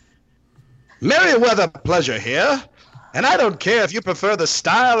Merriweather Pleasure here, and I don't care if you prefer the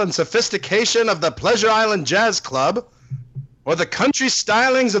style and sophistication of the Pleasure Island Jazz Club or the country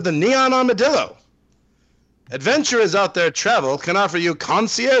stylings of the Neon Armadillo. Adventurers Out There Travel can offer you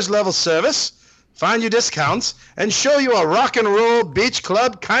concierge-level service, find you discounts, and show you a rock and roll beach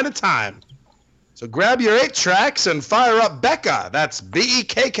club kind of time. So grab your 8 tracks and fire up Becca, that's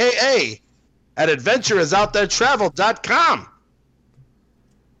Bekka, at adventurersouttheretravel.com.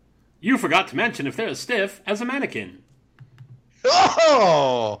 You forgot to mention if they're as stiff as a mannequin.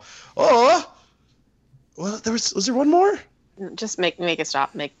 Oh! Well, was there one more? Just make it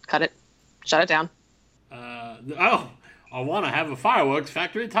stop. Cut it. Shut it down. I want to have a fireworks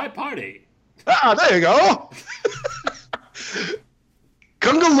factory type party. Ah, there you go.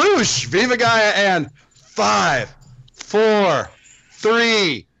 Kungaloosh, Viva Gaia, and 5, 4,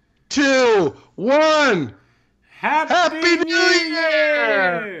 3, 2, 1. Happy New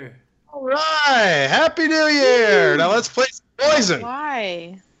Year! All right, Happy New Year! Now let's play some Poison.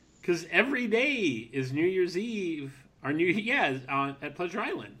 Why? Because every day is New Year's Eve. At Pleasure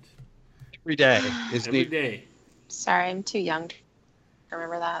Island. Every day is Every day. Sorry, I'm too young to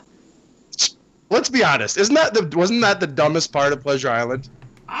remember that. Let's be honest. Wasn't that the dumbest part of Pleasure Island?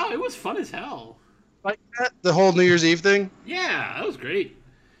 Oh, it was fun as hell. Like that? The whole New Year's Eve thing? Yeah, that was great.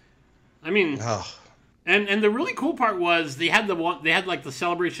 I mean, Oh. and the really cool part was they had like the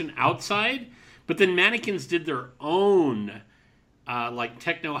celebration outside, but then Mannequins did their own like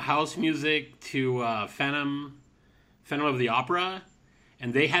techno house music to Phantom of the Opera,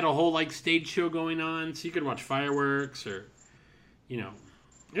 and they had a whole like stage show going on, so you could watch fireworks or, it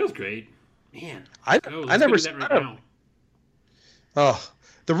was great. Man, let's never do that right now. Oh,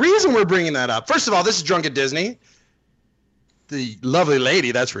 the reason we're bringing that up, first of all, this is Drunk at Disney. The lovely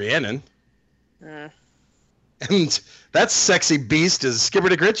lady, that's Rhiannon. And that sexy beast is Skipper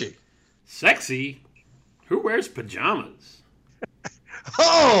Dick Ritchie. Sexy? Who wears pajamas?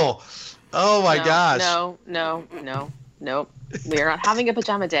 Oh my gosh. No. We are not having a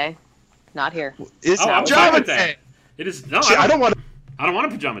pajama day. Not here. It's I'm pajama fine with day. that. It is. No, I don't want to. I don't want a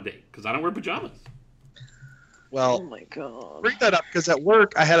pajama day because I don't wear pajamas. Well, Oh my god. bring that up because at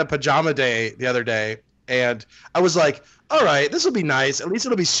work I had a pajama day the other day, and I was like, all right, this will be nice. At least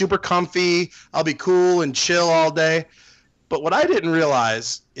it'll be super comfy. I'll be cool and chill all day. But what I didn't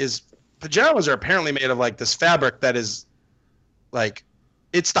realize is pajamas are apparently made of like this fabric that is like,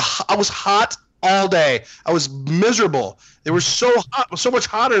 I was hot all day. I was miserable. They were so hot, so much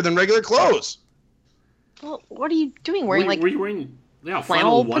hotter than regular clothes. Well, what are you doing? Were you wearing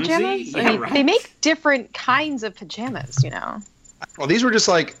flannel onesie? pajamas? Yeah, I mean, right. they make different kinds of pajamas, Well, these were just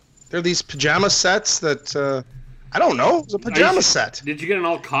like, they're these pajama sets that, I don't know. It was a pajama set. Did you get an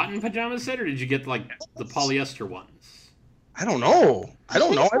all cotton pajama set or did you get like the polyester ones? I don't know. I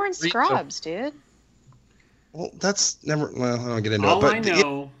don't know. Wearing scrubs, dude. Well, that's never. Well, I don't get into All it. But I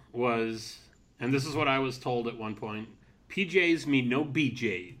know was, and this is what I was told at one point: PJs mean no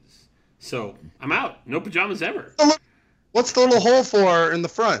BJs. So I'm out. No pajamas ever. What's the little hole for in the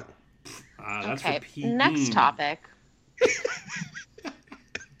front? That's Okay, for PE. next topic.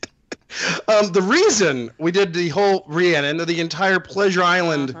 The reason we did the whole Rhiannon, the entire Pleasure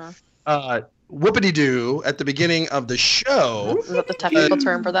Island whoopity-doo at the beginning of the show. Is that the technical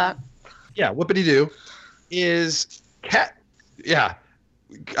term for that? Yeah, whoopity-doo is cat. Yeah,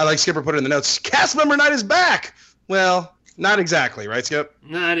 I like Skipper put it in the notes. Cast member night is back. Well, not exactly, right, Skip?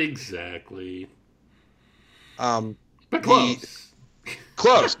 Not exactly. But close.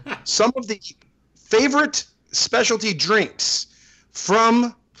 Close. Some of the favorite specialty drinks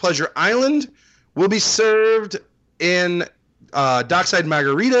from Pleasure Island will be served in Dockside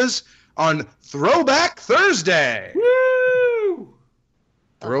Margaritas on Throwback Thursday. Woo!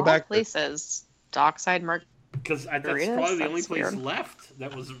 Throwback places. Dockside Margaritas. Because that's probably the only place left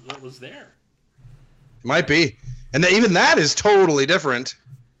that was there. Might be. And even that is totally different.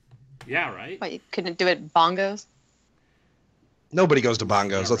 Yeah, right? What, you couldn't do it bongos? Nobody goes to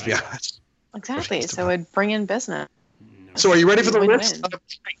bongos, let's be honest. Exactly, so it'd bring in business. No. So are you ready for the Win-win. list of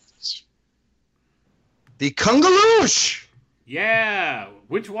drinks? The Kungaloosh. Yeah.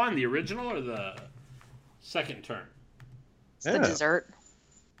 Which one? The original or the second turn? It's the dessert.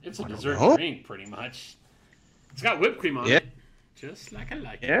 It's a dessert know. drink, pretty much. It's got whipped cream on Yeah. it. Just like I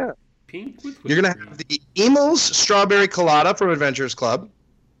like it. Yeah. Pink with whipped You're going to cream. have the Emo's Strawberry Colada from Adventurers Club.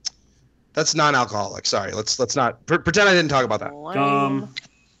 That's non-alcoholic. Sorry, let's not pretend I didn't talk about that. Don't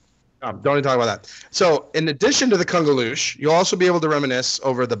even talk about that. So, in addition to the Kungaloosh, you'll also be able to reminisce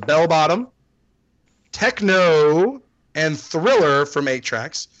over the Bell Bottom, Techno, and Thriller from 8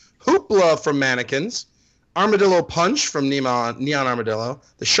 Tracks, Hoopla from Mannequins, Armadillo Punch from Neon Armadillo,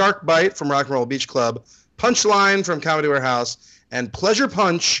 the Shark Bite from Rock and Roll Beach Club, Punchline from Comedy Warehouse, and Pleasure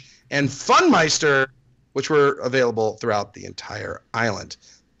Punch and Funmeister, which were available throughout the entire island.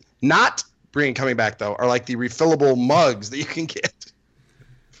 Not coming back, though, are like the refillable mugs that you can get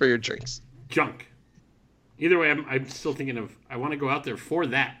for your drinks. Junk. Either way, I'm still thinking of, I want to go out there for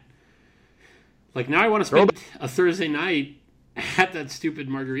that. Like, now I want to spend a Thursday night at that stupid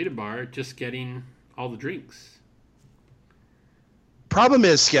margarita bar just getting all the drinks. Problem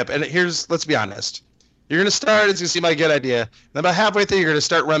is, Skip, and let's be honest. You're going to start, it's going to seem like a good idea. And about halfway through, you're going to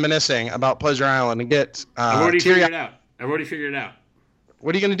start reminiscing about Pleasure Island and get I've already figured it out.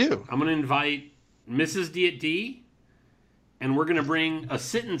 What are you going to do? I'm going to invite Mrs. D at D, and we're going to bring a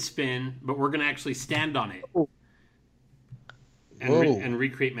sit and spin, but we're going to actually stand on it and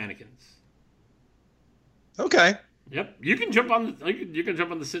recreate mannequins. Okay. Yep, you can jump on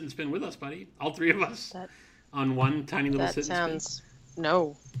the sit and spin with us, buddy. All three of us on one tiny little sit and spin.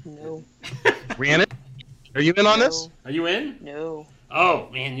 No. Rhiannon, are you in on this? Are you in? No. Oh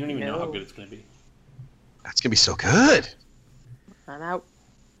man, you don't even know how good it's going to be. That's going to be so good. I'm out.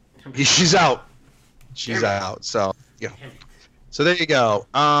 She's out. She's out. So yeah. So there you go.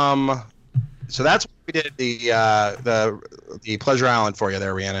 So that's what we did the Pleasure Island for you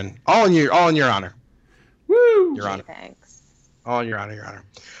there, Rhiannon. All in your honor. Woo! Your honor. Thanks. All in your honor.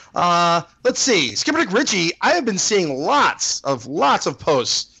 Let's see. Skipper Dick Ritchie, I have been seeing lots of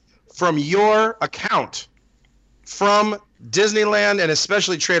posts from your account from Disneyland and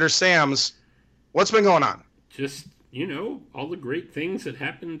especially Trader Sam's. What's been going on? Just, all the great things that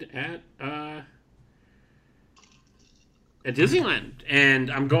happened at Disneyland. And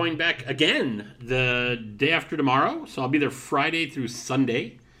I'm going back again the day after tomorrow, so I'll be there Friday through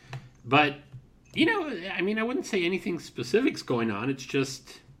Sunday. But, I wouldn't say anything specific's going on. It's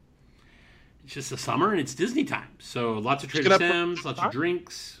just the summer and it's Disney time. So lots of Trader Sam's, lots of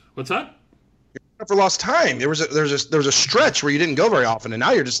drinks. What's up? You're up for lost time. There was a stretch where you didn't go very often, and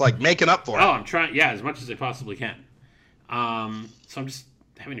now you're just like making up for it. Oh, I'm trying, as much as I possibly can. So I'm just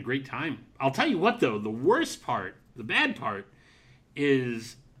having a great time. I'll tell you what, though, the worst part, the bad part,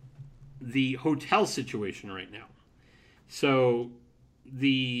 is the hotel situation right now. So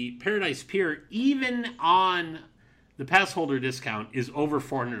the Paradise Pier, even on the pass holder discount, is over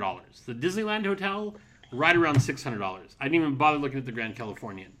 $400. The Disneyland Hotel, right around $600. I didn't even bother looking at the Grand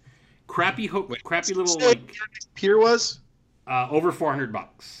Californian. Crappy little like pier was over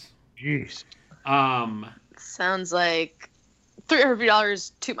 $400. Jeez. Sounds like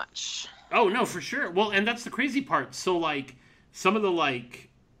 $300 too much. Oh no, for sure. Well, and that's the crazy part. So like some of the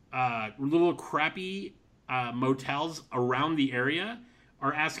little crappy motels around the area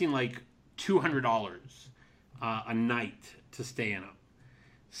are asking like $200 a night to stay in them.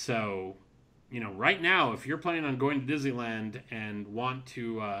 So, right now, if you're planning on going to Disneyland and want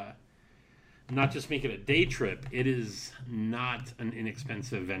to not just make it a day trip, it is not an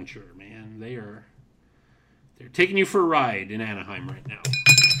inexpensive venture, man. They're taking you for a ride in Anaheim right now.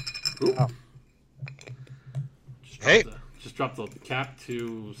 Oh. Just dropped the cap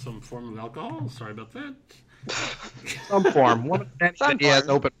to some form of alcohol. Sorry about that. Some form. He has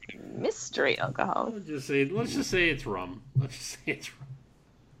open. Mystery alcohol. Let's just say it's rum.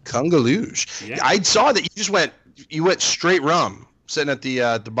 Kungaloosh. Yeah. I saw that you went straight rum sitting at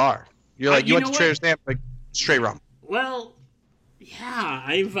the bar. You're like, you went to Trader Sam's, like straight rum. Well, yeah,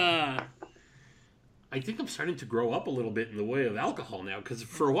 I think I'm starting to grow up a little bit in the way of alcohol now, because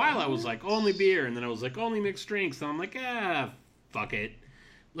for a while I was like, only beer, and then I was like, only mixed drinks, and I'm like, fuck it.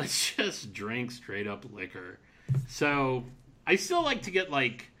 Let's just drink straight up liquor. So I still like to get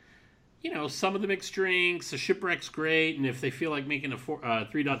some of the mixed drinks. A Shipwreck's great, and if they feel like making a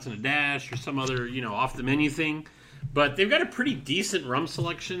 3 Dots and a Dash or some other, off the menu thing. But they've got a pretty decent rum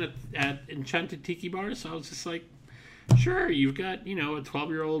selection at Enchanted Tiki Bar, so I was just like, sure, you've got, a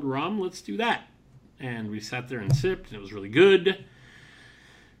 12-year-old rum, let's do that. And we sat there and sipped, and it was really good.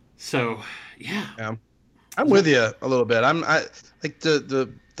 So, yeah. I'm with you a little bit. I like the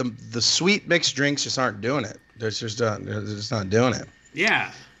sweet mixed drinks just aren't doing it. They're just not doing it.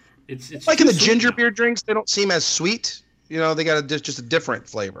 Yeah. It's like in the ginger beer drinks, they don't seem as sweet. They got just a different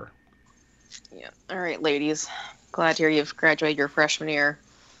flavor. Yeah. All right, ladies. Glad to hear you've graduated your freshman year.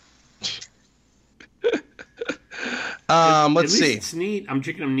 Let's see. It's neat. I'm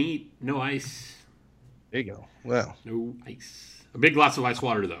drinking them neat. No ice. There you go. Well. No ice. A big glass of ice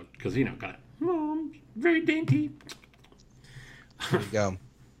water, though, because, got it. Very dainty. There you go.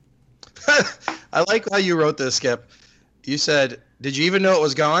 I like how you wrote this, Skip. You said, did you even know it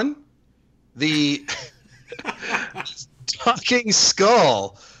was gone? The talking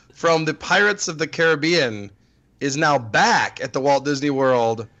skull from the Pirates of the Caribbean is now back at the Walt Disney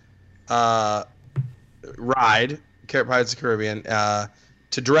World ride, Pirates of the Caribbean,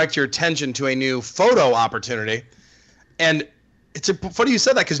 to direct your attention to a new photo opportunity. And it's funny you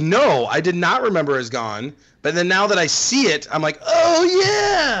said that, because no, I did not remember it was gone. But then now that I see it, I'm like, oh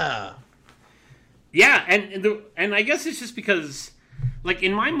yeah. Yeah, and I guess it's just because, like,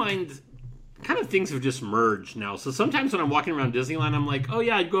 in my mind, kind of things have just merged now. So sometimes when I'm walking around Disneyland, I'm like, oh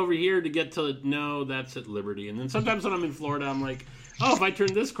yeah, I'd go over here to get to, no, that's at Liberty. And then sometimes when I'm in Florida, I'm like, oh, if I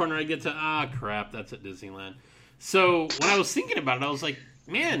turn this corner, I get to, crap, that's at Disneyland. So when I was thinking about it, I was like,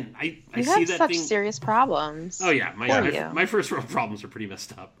 man, I see that such thing. serious problems. Oh yeah, my first world problems are pretty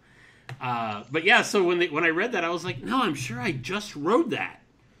messed up. But yeah, so when I read that, I was like, no, I'm sure I just rode that.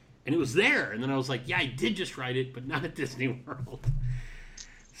 And it was there. And then I was like, yeah, I did just ride it, but not at Disney World.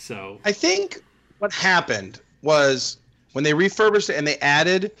 So I think what happened was when they refurbished it and they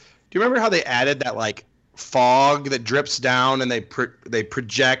added, do you remember how they added that like fog that drips down and they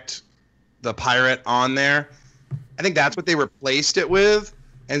project the pirate on there? I think that's what they replaced it with.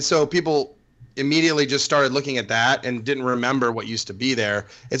 And so people immediately just started looking at that and didn't remember what used to be there.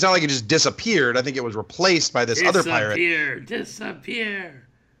 It's not like it just disappeared. I think it was replaced by this other pirate. Disappear.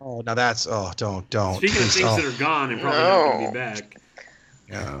 Oh, now that's, don't. Speaking of things that are gone and probably not going to be back.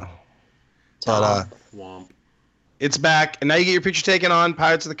 Yeah. But Womp. it's back, and now you get your picture taken on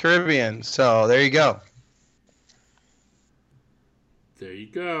Pirates of the Caribbean. So there you go. There you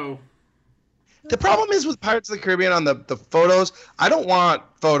go. The problem is with Pirates of the Caribbean on the photos, I don't want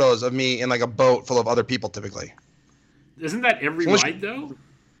photos of me in like a boat full of other people typically. Isn't that every ride, though?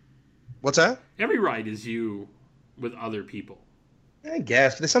 What's that? Every ride is you with other people. I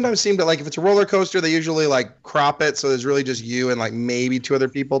guess, but they sometimes seem to, like, if it's a roller coaster, they usually like crop it so there's really just you and like maybe two other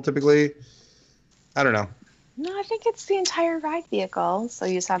people typically. I don't know. No, I think it's the entire ride vehicle. So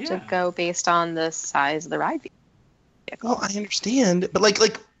you just have to go based on the size of the ride vehicle. Well, I understand, but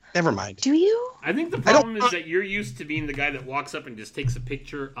like never mind. Do you? I think the problem is that you're used to being the guy that walks up and just takes a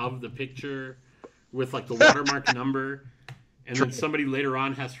picture of the picture with like the watermark number. And then somebody later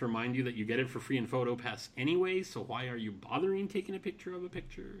on has to remind you that you get it for free in PhotoPass anyway, so why are you bothering taking a picture of a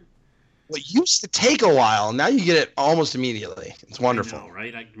picture? Well, it used to take a while. Now you get it almost immediately. It's wonderful. I know,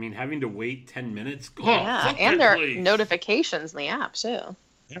 right? I mean, having to wait 10 minutes. Yeah, and there are notifications in the app, too.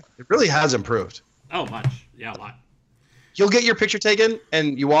 Yeah, it really has improved. Oh, much. Yeah, a lot. You'll get your picture taken,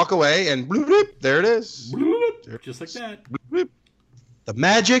 and you walk away, and bloop, bloop, there it is. Bloop, bloop, just like that. Bloop, bloop. The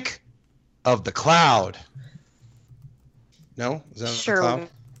magic of the cloud. No? Is that sure. the cloud?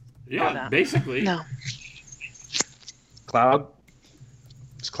 Yeah, basically. No. Cloud?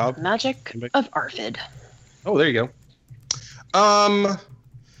 It's cloud? Magic of Arvid. Oh, there you go.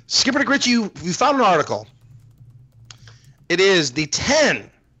 Skipper Dick Ritchie, you found an article. It is the 10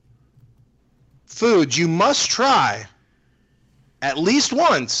 foods you must try at least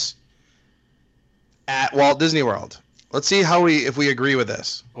once at Walt Disney World. Let's see if we agree with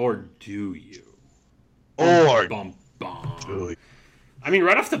this. Or do you? Or bum, bum. I mean,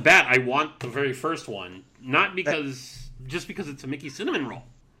 right off the bat, I want the very first one. Not just because it's a Mickey cinnamon roll.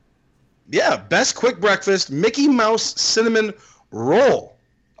 Yeah, best quick breakfast, Mickey Mouse cinnamon roll.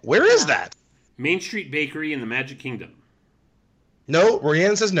 Where is that? Main Street Bakery in the Magic Kingdom. No,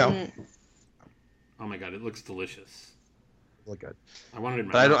 Rhiannon says no. Oh my god, it looks delicious. Look good. I want it in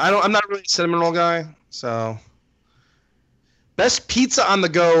my But mouth. I'm not really a cinnamon roll guy, so. Best pizza on the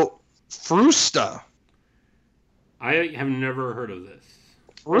go, Frusta. I have never heard of this.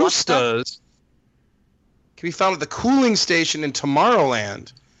 Frustas can be found at the cooling station in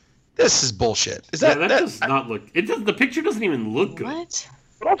Tomorrowland. This is bullshit. Is that does not look? It does. The picture doesn't even look good. What?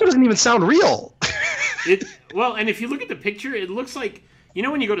 It also doesn't even sound real. Well, and if you look at the picture, it looks like, you know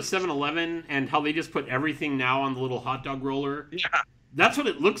when you go to 7-Eleven and how they just put everything now on the little hot dog roller? Yeah. That's what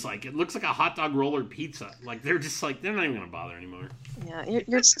it looks like. It looks like a hot dog roller pizza. Like they're just like, they're not even gonna bother anymore. Yeah,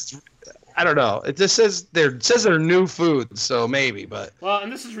 you're I don't know. It just says they're new foods, so maybe, but Well,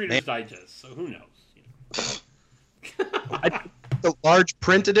 and this is Reader's Digest, so who knows? You know. the large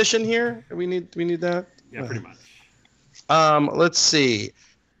print edition here. We need that. Yeah, pretty much. Let's see.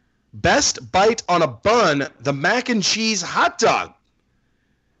 Best bite on a bun, the mac and cheese hot dog.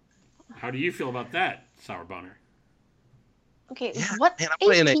 How do you feel about that, Sour Bonner? okay. Yeah, What man, I'm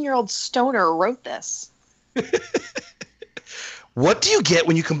playing it. 18-year-old stoner wrote this? What do you get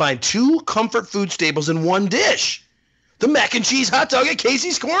when you combine two comfort food staples in one dish? The mac and cheese hot dog at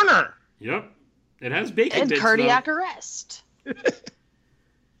Casey's Corner. Yep. It has bacon And bits, cardiac though. arrest.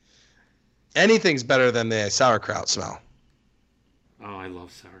 Anything's better than the sauerkraut smell. Oh, I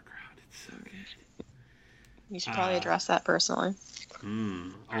love sauerkraut. It's so good. You should probably address that personally.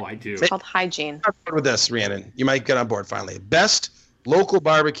 Oh, I do. It's called hygiene. I'm on board with this, Rhiannon. You might get on board finally. Best local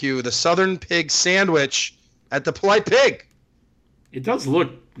barbecue, the Southern Pig Sandwich at the Polite Pig. It does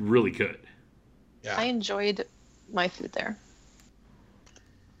look really good. Yeah. I enjoyed my food there.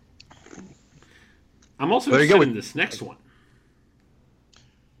 I'm also There you go. interested in this next one.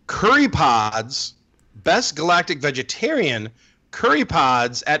 Curry Pods, Best Galactic Vegetarian Curry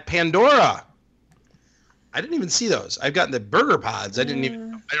Pods at Pandora. I didn't even see those. I've gotten the burger pods. I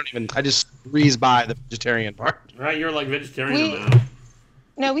just breeze by the vegetarian part. Right, you're like vegetarian now.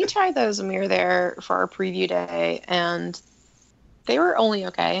 No, we tried those when we were there for our preview day, and they were only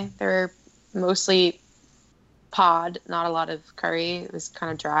okay. They're mostly pod, not a lot of curry. It was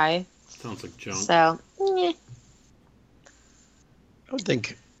kind of dry. Sounds like junk. So, I don't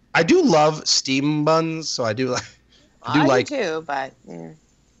think I do love steam buns, so I do like do too, but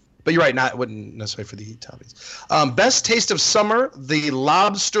But you're right, wouldn't necessarily for the toppings. Best taste of summer, the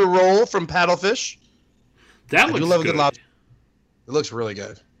lobster roll from Paddlefish. That I looks do love a good. good lobster. It looks really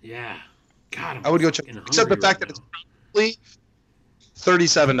good. Yeah. God, I would go check, except the fact that it's probably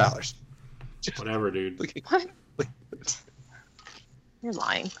 $37. Whatever, dude. what? You're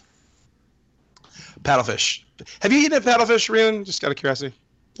lying. Paddlefish. Have you eaten at Paddlefish, Rhiannon? Just out of curiosity.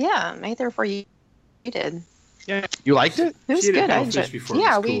 Yeah, I ate there before you did. Yeah. You liked it? It was She ate good. at I Paddlefish enjoyed. before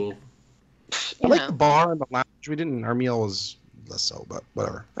Yeah, it was we. cool. I You like know, the bar and the lounge. We didn't. Our meal was less so, but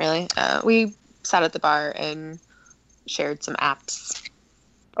whatever. really. We sat at the bar and shared some apps.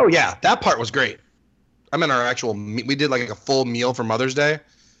 Oh yeah, that part was great. I meant our actual. We did like a full meal for Mother's Day.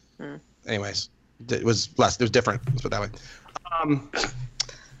 Anyways, it was less. It was different. Let's put it that way.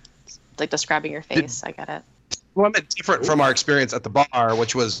 Like describing your face. I get it. Well, I meant different from our experience at the bar,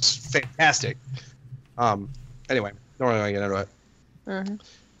 which was fantastic. Anyway, don't really want to get into it. Mm-hmm.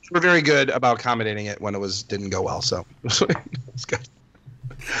 We're very good about accommodating it when didn't go well, so it's good.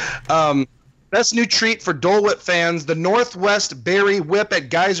 Best new treat for Dole Whip fans: the Northwest Berry Whip at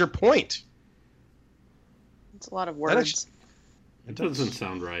Geyser Point. It's a lot of words. It doesn't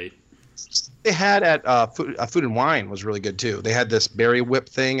sound right. They had at Food and Wine was really good too. They had this berry whip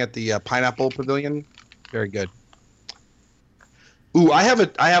thing at the Pineapple Pavilion. Very good. Ooh, I have a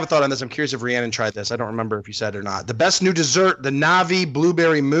thought on this. I'm curious if Rhiannon tried this. I don't remember if you said it or not. The best new dessert, the Navi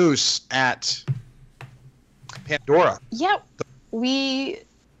Blueberry Mousse at Pandora. Yeah, we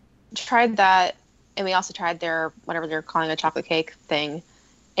tried that, and we also tried their whatever they're calling a chocolate cake thing,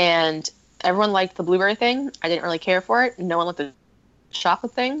 and everyone liked the blueberry thing. I didn't really care for it. No one liked the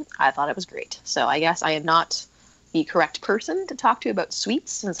chocolate thing. I thought it was great. So I guess I am not the correct person to talk to about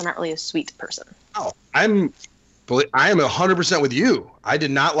sweets, since I'm not really a sweet person. Oh, I am 100% with you. I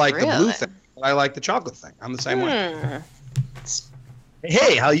did not like the blue Really? thing, but I like the chocolate thing. I'm the same way. It's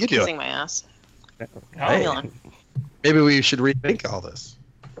Hey, how you kissing doing? my ass. Hey. Elon. Maybe we should rethink all this.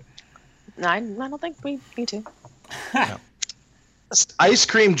 No, I don't think we need to. Ice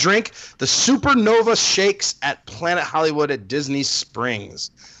cream drink, the Supernova Shakes at Planet Hollywood at Disney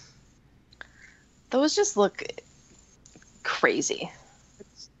Springs. Those just look crazy.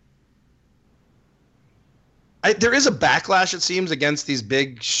 There is a backlash, it seems, against these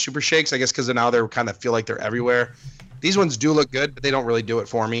big super shakes, I guess, because now they're kind of feel like they're everywhere. These ones do look good, but they don't really do it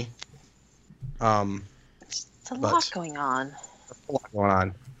for me. It's a lot going on. A lot going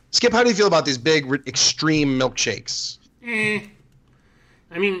on. Skip, how do you feel about these big, extreme milkshakes?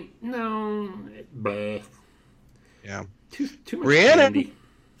 I mean, no. Bleh. Yeah. Too much Rhiannon. candy.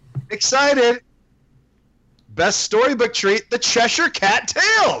 Excited. Best storybook treat, the Cheshire Cat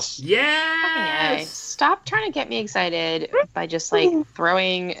Tales. Yes! Okay, stop trying to get me excited by just like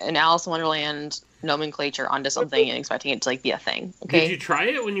throwing an Alice in Wonderland nomenclature onto something and expecting it to like be a thing. Okay, Did you try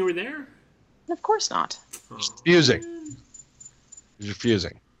it when you were there? of course not. Oh, Refusing. He's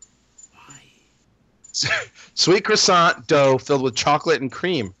refusing. why? Sweet croissant dough filled with chocolate and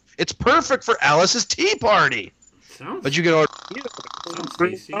cream. It's perfect for Alice's tea party. Sounds, But you can order sounds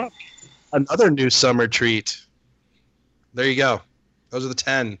tasty. another new summer treat. There you go. Those are the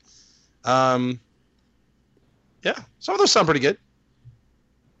 10. Yeah, some of those sound pretty good.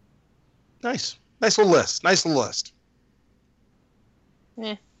 Nice little list.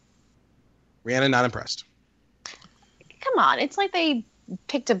 Eh. Rhiannon not impressed. Come on, it's like they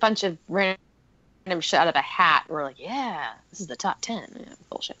picked a bunch of random shit out of a hat and were like, yeah, this is the top 10. Yeah,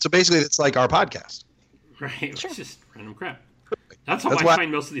 bullshit. So basically, it's like our podcast. Right, Sure. it's just random crap. That's how That's I why-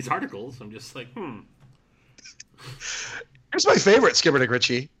 find most of these articles. I'm just like, Here's my favorite, Skipper Dick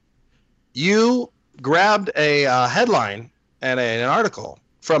Ritchie. You grabbed a headline and an article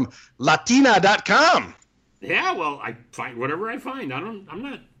from Latina.com. Yeah, well, I find whatever I find. I'm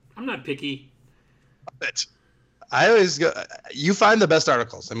not picky. It. I always go. You find the best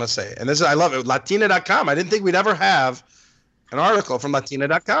articles, I must say, and I love it. Latina.com. I didn't think we'd ever have an article from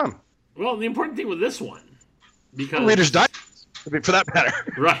Latina.com. Well, the important thing with this one, because Reader's Digest, for that matter.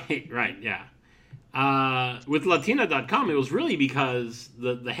 Right, yeah. With Latina.com, it was really because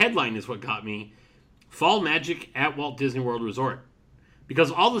the headline is what got me. Fall Magic at Walt Disney World Resort. Because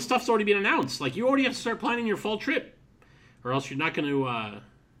all the stuff's already been announced. Like, you already have to start planning your fall trip. Or else you're not going to,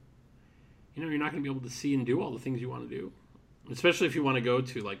 you're not going to be able to see and do all the things you want to do. Especially if you want to go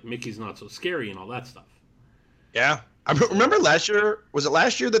to, like, Mickey's Not So Scary and all that stuff. Yeah. I remember last year, was it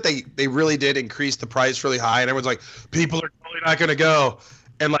last year that they really did increase the price really high? And everyone's like, people are totally not going to go.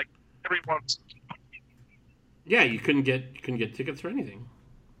 And, like, everyone's... Yeah, you couldn't get tickets for anything.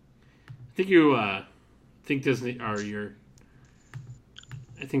 I think Disney, or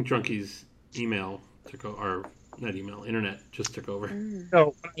I think Drunkie's email took over, or not email, internet just took over.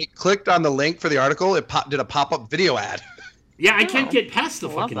 So when I clicked on the link for the article, it did a pop-up video ad. Yeah, I can't get past the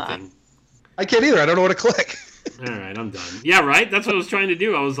fucking thing. I can't either. I don't know what to click. All right, I'm done. Yeah, right? That's what I was trying to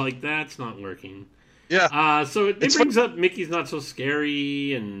do. I was like, that's not working. Yeah. So it brings up Mickey's Not So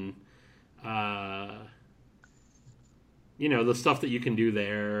Scary and, the stuff that you can do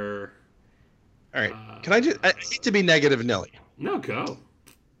there. All right. Can I hate to be negative, Nelly. No, go.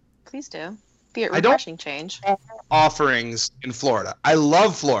 Please do. Be a refreshing change. Offerings in Florida. I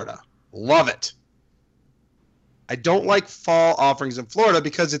love Florida. Love it. I don't like fall offerings in Florida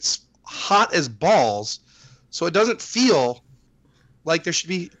because it's hot as balls, so it doesn't feel like there should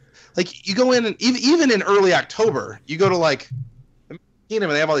be... Like, you go in, and even in early October, you go to, like, the Kingdom,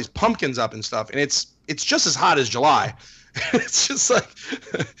 and they have all these pumpkins up and stuff, and it's just as hot as July. It's just like,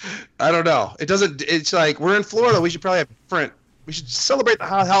 I don't know. It's like, we're in Florida. We should probably have we should celebrate the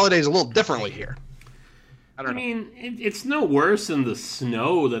holidays a little differently here. I mean, it's no worse than the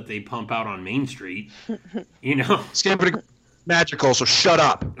snow that they pump out on Main Street. It's pretty magical, so shut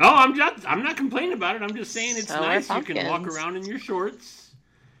up. Oh, I'm not complaining about it. I'm just saying it's nice. You can walk around in your shorts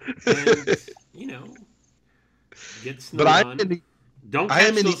and, get snow on. Don't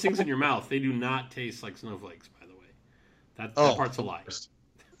catch those things in your mouth. They do not taste like snowflakes, by the way. That part's a lie. That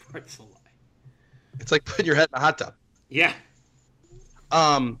part's a lie. It's like putting your head in a hot tub. Yeah.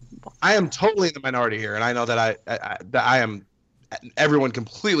 I am totally in the minority here, and I know that I am. Everyone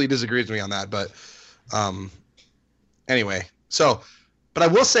completely disagrees with me on that, but anyway. So, but I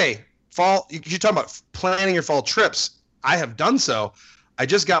will say, fall. You're talking about planning your fall trips. I have done so. I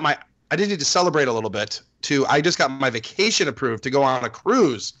did need to celebrate a little bit. I just got my vacation approved to go on a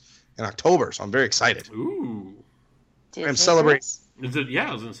cruise in October, so I'm very excited. Ooh. I'm celebrating. Is it? Yeah,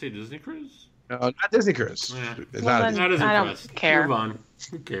 I was gonna say Disney Cruise. No, not Disney Cruise. Yeah. Not as impressed. I don't care. Move on.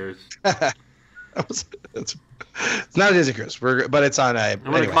 Who cares? It's not a Disney Cruise, but it's on a. I'm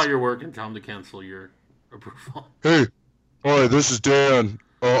going to call your work and tell them to cancel your approval. Hey, hi, this is Dan.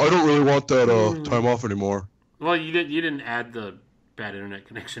 I don't really want that time off anymore. Well, you didn't add the bad internet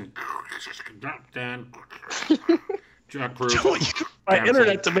connection. Dan. Jack Crew. Don't use my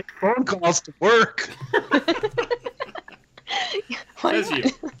internet to make phone calls to work. Says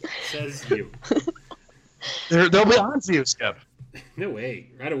you. They'll be on to you, Skip. No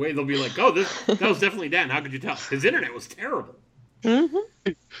way. Right away, they'll be like, "Oh, that was definitely Dan. How could you tell? His internet was terrible."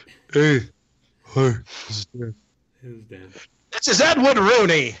 Mm-hmm. Hey, hi, this is Dan. Who's Dan? This is Edward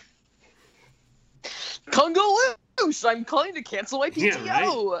Rooney. Congoloosh! I'm calling to cancel my PTO. Yeah,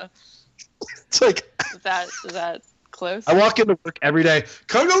 right? It's like Is that close? I walk into work every day.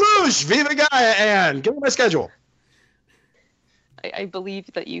 Congoloosh, Viva Gaia, and give me my schedule. I believe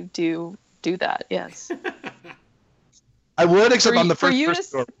that you do that. Yes. I would, except I'm the for first you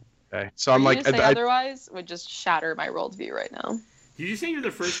person. Okay, so I'm like, to say otherwise would just shatter my worldview right now. Did you say you're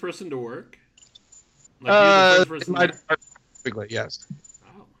the first person to work? Like you're the first person yes.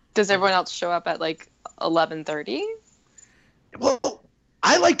 Oh. Does everyone else show up at like 11:30? Well,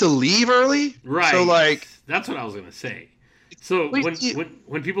 I like to leave early. Right. So like, that's what I was gonna say. So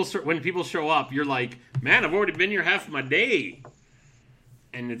when people show up, you're like, man, I've already been here half my day,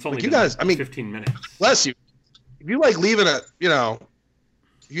 and it's only like you guys. 15 minutes. Bless you. If you like leaving if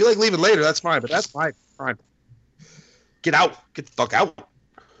you like leaving later, that's fine. But that's my time. Get out. Get the fuck out.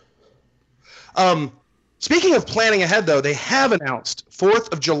 Speaking of planning ahead, though, they have announced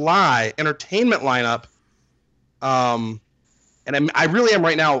 4th of July entertainment lineup. And I really am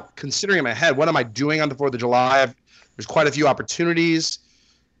right now considering in my head, what am I doing on the 4th of July? There's quite a few opportunities.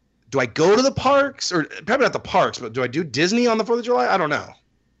 Do I go to the parks? Or probably not the parks, but do I do Disney on the 4th of July? I don't know.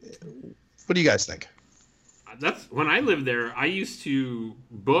 What do you guys think? That's when I lived there. I used to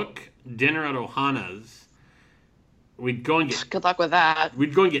book dinner at Ohana's. We'd go and get good luck with that.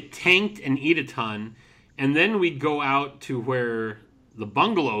 We'd go and get tanked and eat a ton, And then we'd go out to where the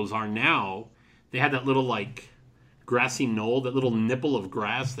bungalows are now. They had that little, like, grassy knoll, that little nipple of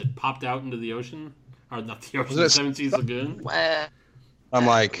grass that popped out into the ocean. Or not the ocean, the Seven Seas Lagoon. I'm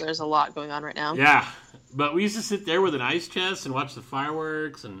like... There's a lot going on right now. Yeah. But we used to sit there with an ice chest and watch the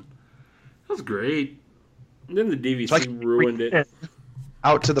fireworks, and it was great. And then the DVC ruined it.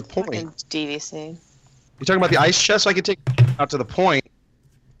 Out to the point. Fucking DVC. You're talking about the ice chest? So I could take out to the point.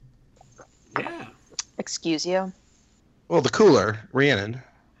 Yeah. Excuse you. Well, the cooler, Rhiannon.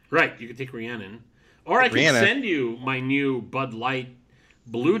 Right, you could take Rhiannon. Or I could send you my new Bud Light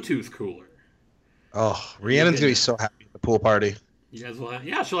Bluetooth cooler. Oh, Rhiannon's going to be so happy at the pool party. You guys will have...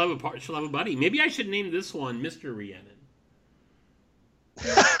 Yeah, she'll have a buddy. Maybe I should name this one Mr. Rhiannon.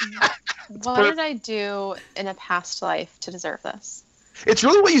 What did I do in a past life to deserve this? It's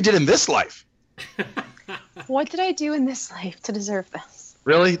really what you did in this life. What did I do in this life to deserve this?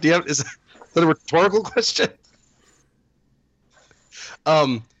 Really? Is that a rhetorical question?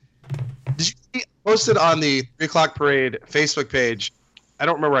 Did you see posted on the 3 o'clock parade Facebook page? I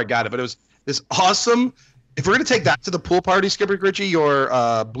don't remember where I got it, but it was this awesome. If we're gonna take that to the pool party, Skipper Gritchy, your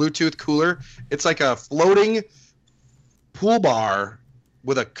Bluetooth cooler, it's like a floating pool bar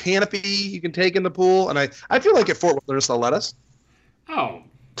with a canopy you can take in the pool, and I feel like at Fort Wilderness they'll let us. Oh,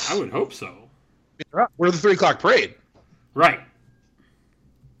 I would hope so. We're the 3 o'clock parade. Right.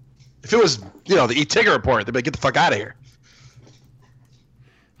 If it was, the E-Ticket report, they'd be like, get the fuck out of here.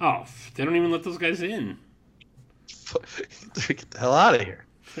 Oh, they don't even let those guys in. Get the hell out of here.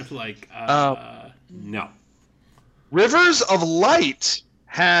 Like, no. Rivers of Light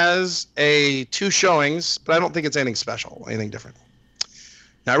has 2 showings, but I don't think it's anything special, anything different.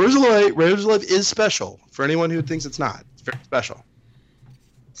 Now, Rivers of Light is special for anyone who thinks it's not. It's very special.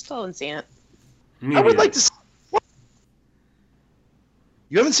 Still haven't seen it. I would like to see.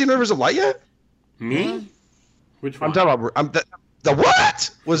 You haven't seen Rivers of Light yet? Me? Which one? I'm talking about the what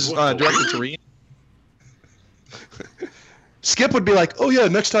was directed to Rhiannon. Skip would be like, "Oh yeah,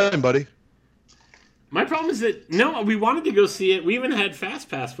 next time, buddy." My problem is that we wanted to go see it. We even had Fast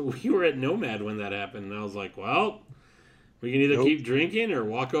Pass, but we were at Nomad when that happened, and I was like, "Well, we can either keep drinking or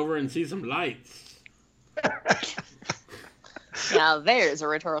walk over and see some lights." Now there's a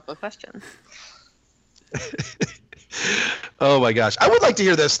rhetorical question. Oh my gosh. I would like to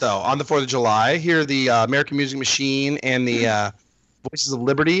hear this though on the 4th of July. Hear the American Music Machine and the Voices of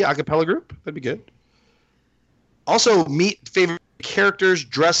Liberty a cappella group. That'd be good. Also meet favorite characters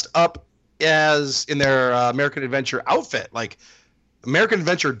dressed up as in their American Adventure outfit. Like American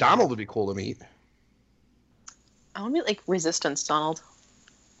Adventure Donald would be cool to meet. I want to meet like Resistance Donald.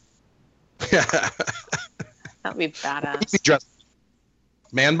 That would be badass. He'd be dressed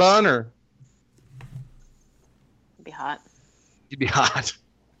man bun or be hot. You'd be hot.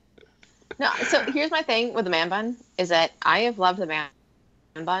 No, so here's my thing with the man bun is that I have loved the man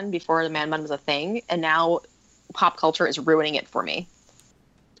bun before the man bun was a thing, and now pop culture is ruining it for me.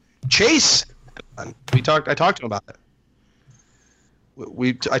 Chase, I talked to him about it.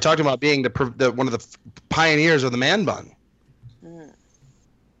 I talked to him about being the one of the pioneers of the man bun,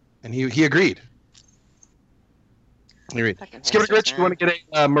 and he agreed. Skipper Rich, you want to get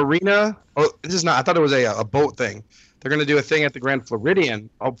a marina? Oh, this is not. I thought it was a boat thing. They're going to do a thing at the Grand Floridian.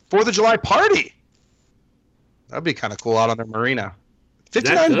 Oh, 4th of July party. That'd be kind of cool out on their marina.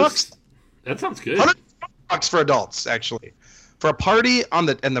 $59. That sounds good. $100 for adults, actually, for a party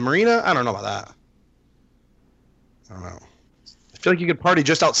in the marina. I don't know about that. I don't know. I feel like you could party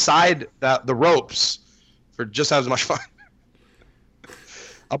just outside the ropes for just as much fun.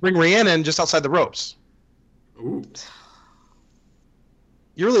 I'll bring Rhiannon just outside the ropes. Ooh.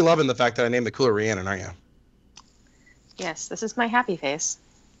 You're really loving the fact that I named the cooler Rhiannon, aren't you? Yes, this is my happy face.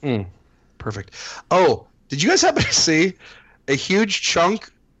 Perfect. Oh, did you guys happen to see a huge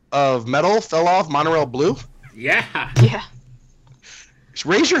chunk of metal fell off Monorail Blue? Yeah. Yeah.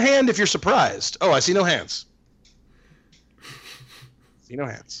 Raise your hand if you're surprised. Oh, I see no hands. See no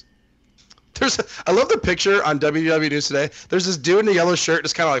hands. I love the picture on WW News today. There's this dude in a yellow shirt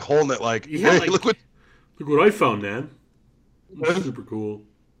just kind of like holding it like, yeah, hey, look what I found, man. That's super cool.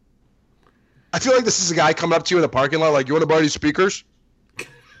 I feel like this is a guy coming up to you in the parking lot like, you want to buy these speakers?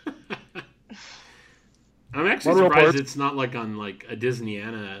 I'm actually surprised it's not like on like a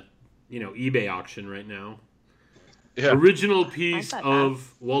Disneyana, eBay auction right now. Yeah. Original piece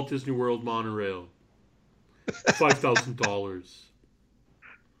of Walt Disney World monorail. $5,000.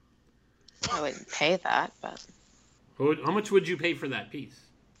 I wouldn't pay that, but how much would you pay for that piece?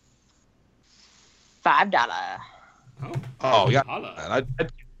 $5. Oh yeah.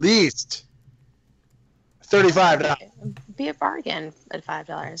 At least $35. be a bargain at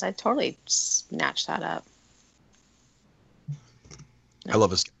 $5. I'd totally snatch that up. I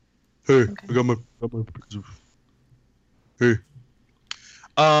love this. Hey, Okay. I got my picture. Hey.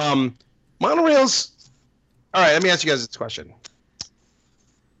 Monorails. All right, let me ask you guys this question.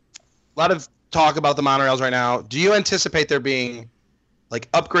 A lot of talk about the monorails right now. Do you anticipate there being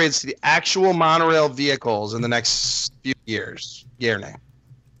like upgrades to the actual monorail vehicles in the next few years? Yeah or nay?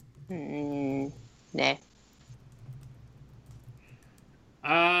 Nah.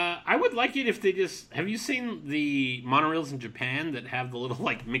 I would like it if they just. Have you seen the monorails in Japan that have the little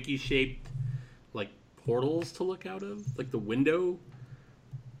like Mickey shaped like portals to look out of, like the window?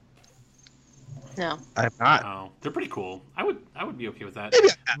 No. I have not. Oh, they're pretty cool. I would be okay with that. Maybe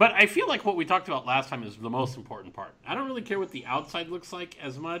But I feel like what we talked about last time is the most important part. I don't really care what the outside looks like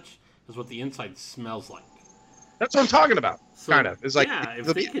as much as what the inside smells like. That's what I'm talking about. So, Kind of. It's like yeah, if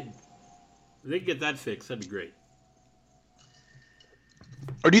they could get that fixed, that'd be great.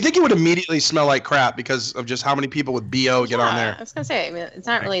 Or do you think it would immediately smell like crap because of just how many people with BO get on I there? was gonna say, I mean, it's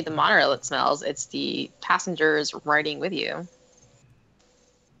not really the monorail that smells; it's the passengers riding with you.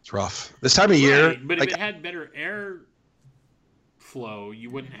 It's rough. This time of year, Right, but like, if it had better air flow,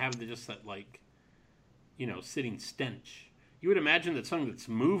 you wouldn't have just that like, sitting stench. You would imagine that something that's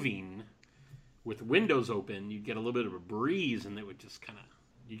moving with windows open, you'd get a little bit of a breeze, and it would just kind of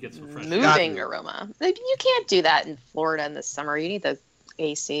you get some fresh air. Moving aroma. Like, you can't do that in Florida in the summer. You need the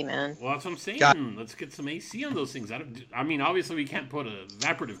AC, man. Well, that's what I'm saying. Got- Let's get some AC on those things. I mean, obviously we can't put a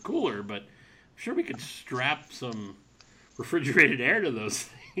evaporative cooler, but I'm sure we could strap some refrigerated air to those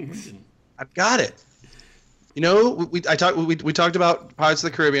things. And... I've got it. We talked about Pirates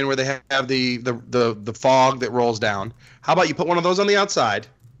of the Caribbean where they have the fog that rolls down. How about you put one of those on the outside?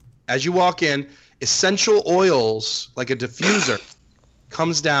 As you walk in, essential oils like a diffuser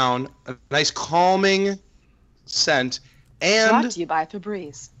comes down, a nice calming scent, and Brought to you by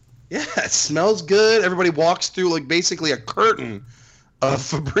Febreze. yeah, it smells good. Everybody walks through like basically a curtain of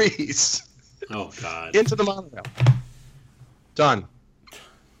Febreze Oh God! into the monorail. Done.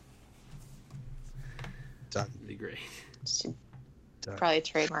 That'd be great. Should Done. probably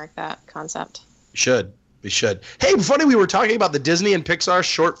trademark that concept. We should. Hey, funny, we were talking about the Disney and Pixar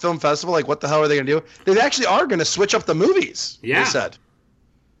Short Film Festival. Like, what the hell are they going to do? They actually are going to switch up the movies. Yeah. They said.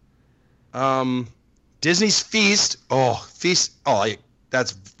 Disney's Feast. Feast.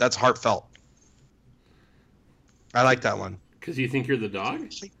 That's heartfelt. I like that one. Because you think you're the dog?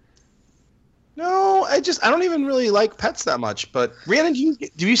 No, I don't even really like pets that much. But Rhiannon,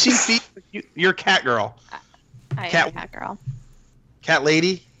 do you see Feast? You're a cat girl. I Cat- am a cat girl. Cat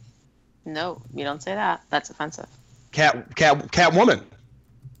lady. No, you don't say that. That's offensive. Cat woman.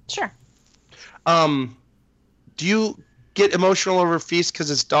 Sure. Do you get emotional over Feast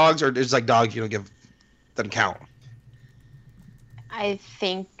because it's dogs, or it's like dogs you don't give doesn't count? I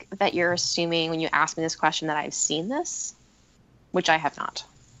think that you're assuming when you ask me this question that I've seen this, which I have not.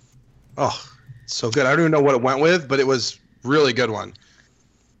 Oh, so good. I don't even know what it went with, but it was really good one.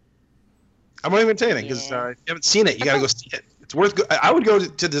 I won't even say anything because Yeah. you haven't seen it. You got to go see it. It's worth. I would go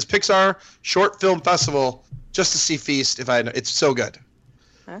to this Pixar Short Film Festival just to see Feast. It's so good.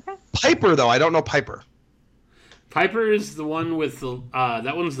 Okay. Piper though, I don't know Piper. Piper is the one with the.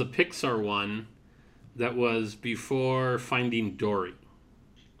 That one's the Pixar one. That was before Finding Dory.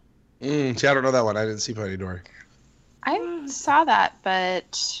 See, I don't know that one. I didn't see Finding Dory. I saw that,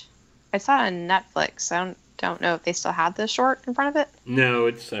 but I saw it on Netflix. I don't know if they still had the short in front of it. No,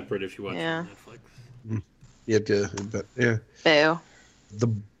 it's separate if you watch Yeah. it on Netflix. You have to, but yeah.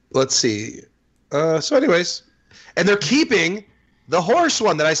 Boo. Let's see. So, anyways, and they're keeping the horse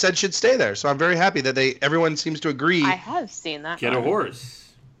one that I said should stay there. So I'm very happy that everyone seems to agree. I have seen that. Get a one.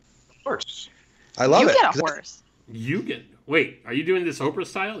 horse. Horse. I love You it. get a 'cause horse. You get. Wait, are you doing this Oprah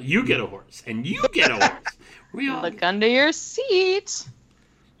style? You get a horse, and you get a horse. We all. Look under your seat.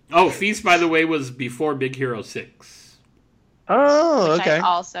 Oh, Feast, by the way, was before Big Hero 6. Oh, Which okay. I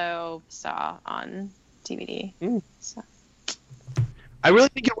also saw on DVD. Mm. So, I really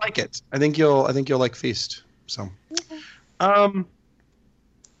think you'll like it. I think you'll like Feast. So,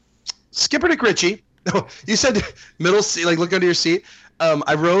 Skipper Dick Ritchie. You said middle seat, like look under your seat.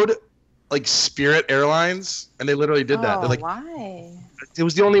 I rode like Spirit Airlines, and they literally did that. oh, They're like, why? it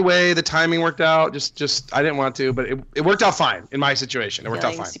was the only way. The timing worked out. Just I didn't want to, but it worked out fine in my situation. It worked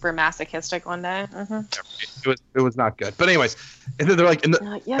out Feeling fine. super masochistic one day. Mm-hmm. It was not good. But anyways, and then they're like,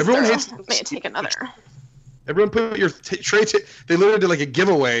 Yes, everyone girl. hates- May I take another? everyone put your tray. They literally did like a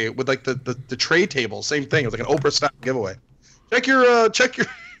giveaway with like the tray table. Same thing. It was like an Oprah style giveaway.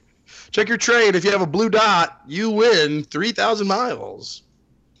 Check your tray, and if you have a blue dot, you win 3,000 miles.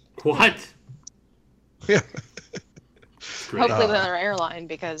 What? Yeah. great. Hopefully with another airline,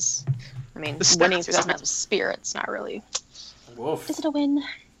 because, I mean, The winning stats- 2000 Spirit's not really. Woof. Is it a win?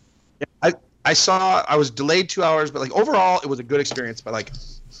 I was delayed 2 hours, but like overall it was a good experience. But like,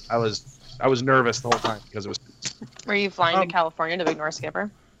 I was nervous the whole time because it was. Were you flying Um, to California to ignore Skipper?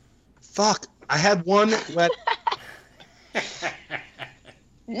 Fuck! I had one wet.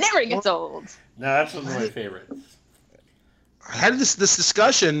 Never gets old. No, that's one of my favorites. I had this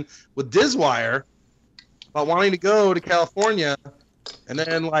discussion with Dizwire about wanting to go to California, and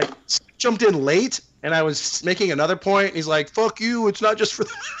then like jumped in late, and I was making another point, and he's like, "Fuck you! It's not just for."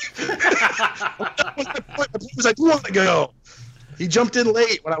 My point was I do want to go. He jumped in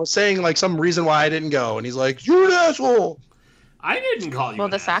late when I was saying like some reason why I didn't go, and he's like, "You're an asshole." I didn't call you. Well,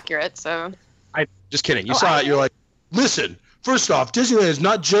 an that's asshole. accurate, so. Just kidding. You Oh, saw I it. You're like, listen. First off, Disneyland is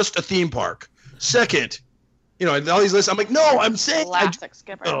not just a theme park. Second, you know, and all these lists. I'm like, no, I'm saying I do Classic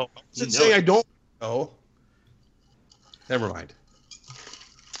Skipper. go. I wasn't You know saying it. I don't go. Never mind.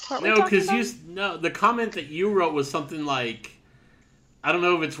 What were we No, talking because about? the comment that you wrote was something like, I don't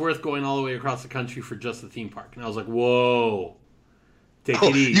know if it's worth going all the way across the country for just the theme park. And I was like, whoa, take Oh,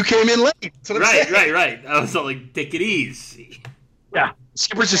 it easy. you came in late. That's what I'm Right, saying. right. I was like, take it easy. Yeah.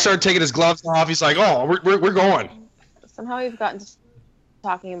 Skipper's just started taking his gloves off. He's like, oh, we're going. Somehow we've gotten to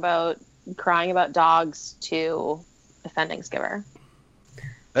talking about crying about dogs to defending Skipper.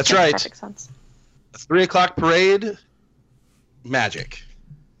 That's Makes right. Perfect sense. A 3:00 parade. Magic.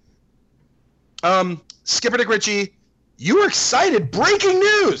 Skipper Dick Ritchie, you were excited. Breaking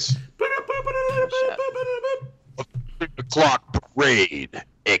news. 3:00 parade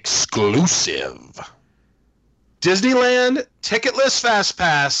exclusive. Disneyland ticketless Fast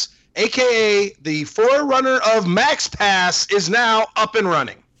Pass, aka the forerunner of Max Pass, is now up and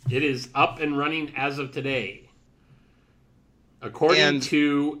running. It is up and running as of today. According And-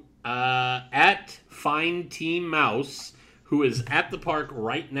 to at Fine Team Mouse, who is at the park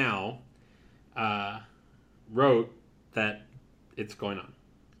right now, wrote that it's going on.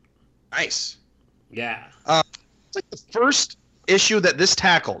 Nice. Yeah. It's like the first issue that this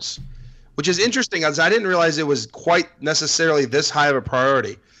tackles, which is interesting as I didn't realize it was quite necessarily this high of a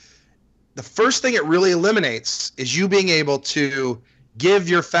priority. The first thing it really eliminates is you being able to give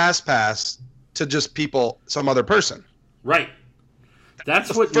your Fast Pass to just people, some other person. Right. That's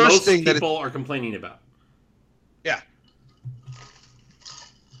The what first most thing that people are complaining about. Yeah.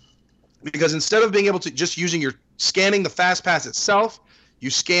 Because instead of being able to just scanning the Fast Pass itself, you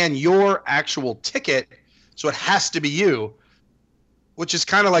scan your actual ticket, so it has to be you, which is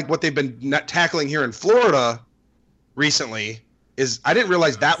kind of like what they've been tackling here in Florida recently. Is I didn't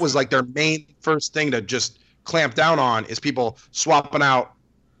realize that was like their main first thing to just clamp down on is people swapping out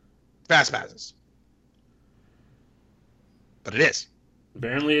Fast Passes. But it is.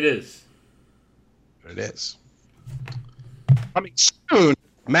 Apparently it is. It is. Coming soon,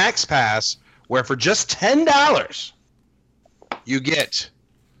 Max Pass, where for just $10 you get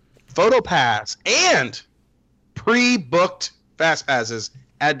Photo Pass and pre-booked Fast Passes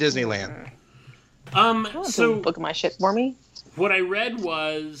at Disneyland. I want So to book my shit for me. what I read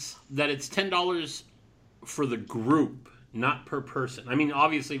was that it's $10 for the group, not per person. I mean,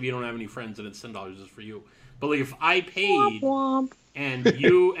 obviously, if you don't have any friends, then it's $10 just for you. But like, if I paid Womp womp. and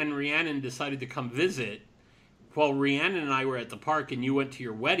you and Rhiannon decided to come visit, while Rhiannon and I were at the park and you went to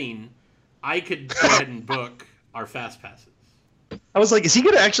your wedding, I could go ahead and book our fast passes. I was like, is he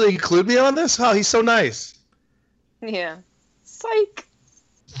going to actually include me on this? Oh, he's so nice. Yeah. Psych.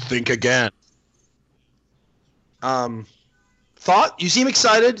 Think again. Thought? You seem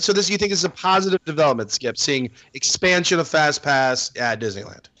excited. So you think this is a positive development, Skip, seeing expansion of Fast Pass at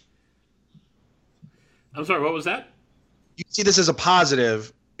Disneyland. I'm sorry, what was that? You see this as a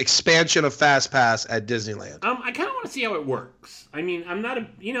positive expansion of Fast Pass at Disneyland. I kind of want to see how it works. I mean, I'm not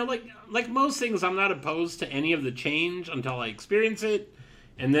like most things, I'm not opposed to any of the change until I experience it,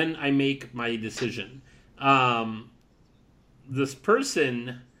 and then I make my decision. This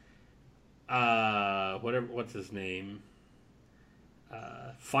person, what's his name?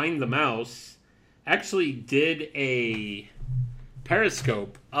 Find the Mouse, actually did a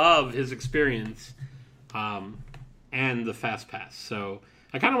Periscope of his experience, and the Fast Pass. So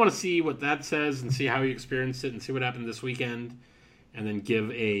I kind of want to see what that says and see how he experienced it and see what happened this weekend, and then give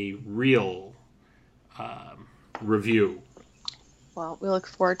a real review. Well, we look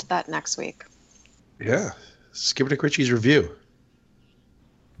forward to that next week. Yeah. Skip Dick Ritchie's review.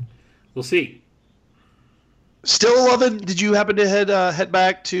 We'll see. Still loving. Did you happen to head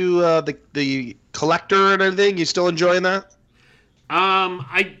back to the collector and everything? You still enjoying that?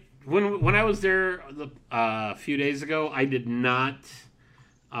 When I was there a few days ago, I did not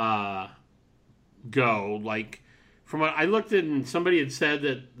go. Like from what I looked at, and somebody had said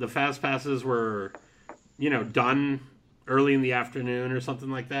that the fast passes were, done early in the afternoon or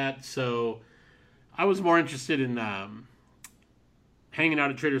something like that. So I was more interested in hanging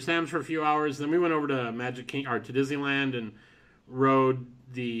out at Trader Sam's for a few hours. Then we went over to to Disneyland and rode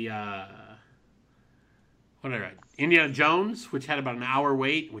the Indiana Jones, which had about an hour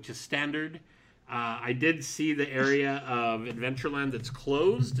wait, which is standard. I did see the area of Adventureland that's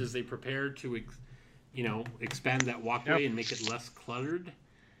closed as they prepare to, expand that walkway and make it less cluttered.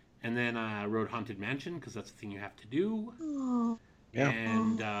 And then I rode Haunted Mansion because that's the thing you have to do. Oh. Yeah.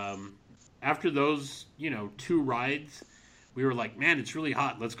 And after those, 2 rides, we were like, man, it's really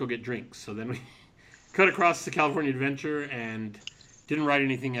hot. Let's go get drinks. So then we cut across the California Adventure and didn't ride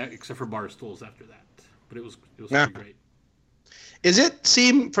anything except for bar stools after that. But it was pretty great. Is it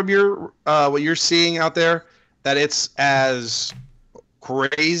seem from your what you're seeing out there that it's as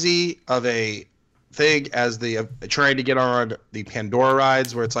crazy of a thing as the trying to get on the Pandora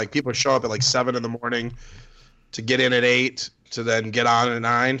rides, where it's like people show up at like 7 a.m. to get in at 8 to then get on at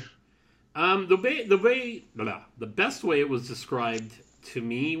 9? The best way it was described to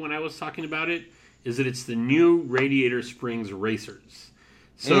me when I was talking about it is that it's the new Radiator Springs Racers.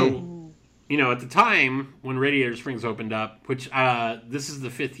 So. At the time when Radiator Springs opened up, which this is the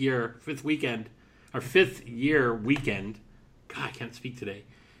fifth year weekend. God, I can't speak today.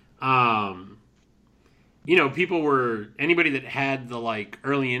 People were, anybody that had the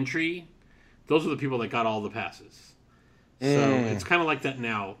early entry, those were the people that got all the passes. So it's kind of like that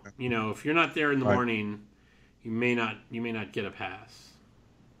now. If you're not there in the morning, you may not get a pass.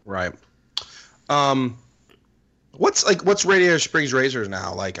 Right. What's Radiator Springs Racers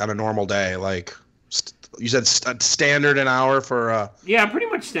now like on a normal day? Like you said, standard an hour for. Yeah, pretty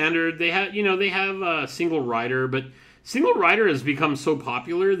much standard. They have a single rider, but single rider has become so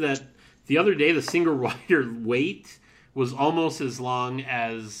popular that the other day the single rider wait was almost as long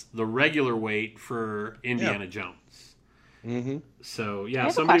as the regular wait for Indiana Jones. Mm-hmm. So yeah, I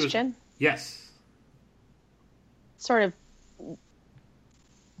have a question. Yes. Sort of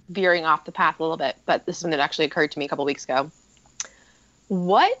veering off the path a little bit, but this is something that actually occurred to me a couple weeks ago.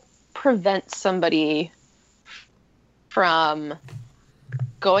 What prevents somebody from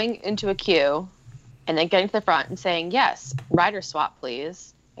going into a queue and then getting to the front and saying, yes, rider swap,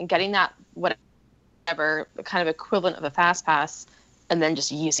 please, and getting that whatever kind of equivalent of a fast pass and then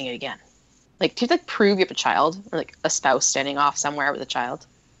just using it again? Like, do you have to prove you have a child or like a spouse standing off somewhere with a child?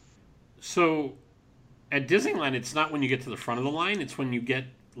 So at Disneyland, it's not when you get to the front of the line, it's when you get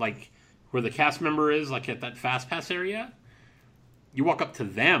where the cast member is, like at that fast pass area, you walk up to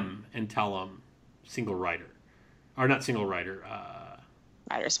them and tell them single rider, or not single rider,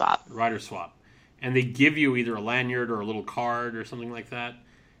 Rider swap, and they give you either a lanyard or a little card or something like that,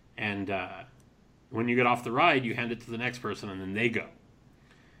 and when you get off the ride, you hand it to the next person, and then they go.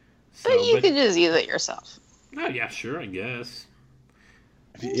 So, but you could just use it yourself. Oh yeah, sure, I guess.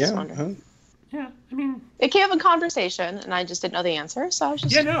 Yeah. Yeah, I mean... It came up in conversation, and I just didn't know the answer, so I was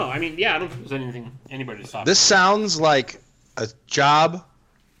just... Yeah, no, I mean, I don't think there's anybody to stop. This sounds like a job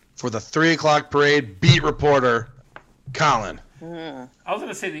for the 3 o'clock parade beat reporter, Colin. I was going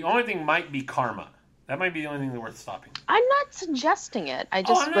to say, the only thing might be karma. That might be the only thing that's worth stopping. I'm not suggesting it. I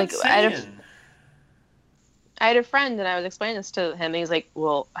just, I'm not saying. I had a friend, and I was explaining this to him, and he's like,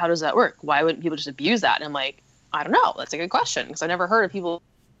 well, how does that work? Why wouldn't people just abuse that? And I'm like, I don't know. That's a good question, because I've never heard of people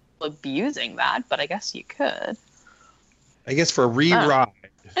abusing that, but I guess you could. I guess for a re-ride,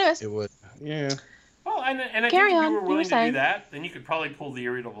 Anyways. it would. Yeah. Well, and I think if you were willing to do that, then you could probably pull the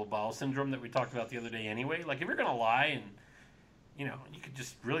irritable bowel syndrome that we talked about the other day anyway. Like, if you're going to lie and, you could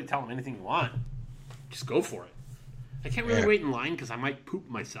just really tell them anything you want. Just go for it. I can't really wait in line because I might poop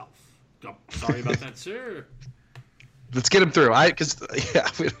myself. Oh, sorry about that, sir. Let's get him through.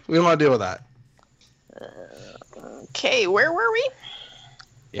 We don't want to deal with that. Okay, where were we?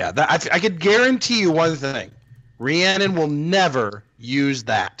 Yeah, I could guarantee you one thing. Rhiannon will never use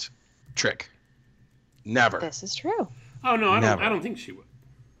that trick. Never. This is true. Oh, no, I don't think she would.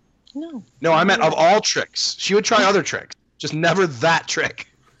 No. No, I meant of all tricks. She would try other tricks. Just never that trick.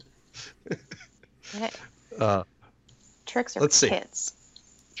 Hey. Tricks are let's for see. kids.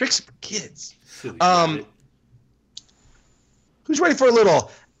 Tricks for kids. Silly Who's ready for a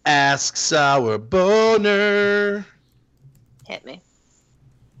little Ask Sour Boner? Hit me.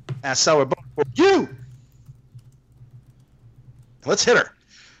 Ask Sour Boner for you. Let's hit her.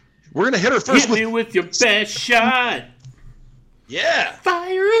 We're going to hit her first Hit me with your best shot. Yeah.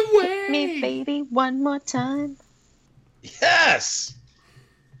 Fire away. Hit me, baby, one more time. Yes.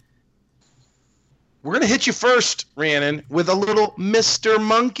 We're going to hit you first, Rhiannon, with a little Mr.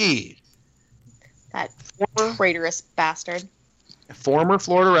 Monkey. That Former, traitorous bastard. former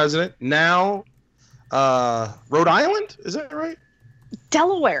Florida resident, now Rhode Island. Is that right?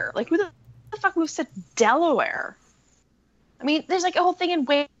 Delaware. Like, who the fuck moves to Delaware? I mean, there's like a whole thing in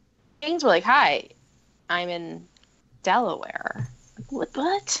Wayne's where like, hi, I'm in Delaware.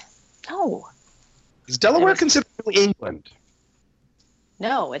 What? No. Is Delaware It was- considered England?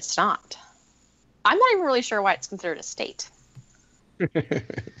 No, it's not. I'm not even really sure why it's considered a state.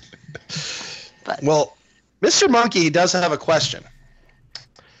 But Well, Mr. Monkey does have a question.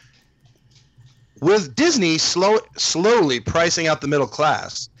 With Disney slowly pricing out the middle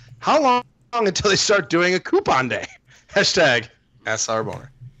class, how long until they start doing a coupon day? Hashtag #SRBoner.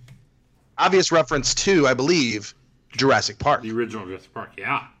 Obvious reference to, I believe, Jurassic Park. The original Jurassic Park,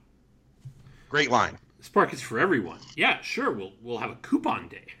 yeah. Great line. This park is for everyone. Yeah, sure. We'll have a coupon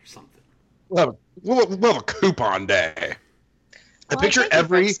day or something. We'll have a coupon day. I well, picture thank you for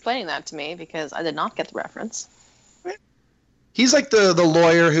every... explaining that to me because I did not get the reference. He's like the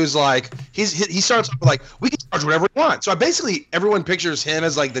lawyer who's like he starts off with like, we can charge whatever we want. So basically everyone pictures him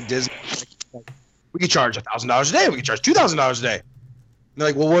as like the Disney. We can charge $1,000 a day. We can charge $2,000 a day. And they're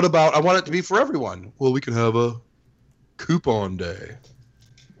like, well, what about? I want it to be for everyone. Well, we can have a coupon day.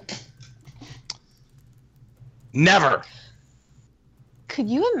 Never. Could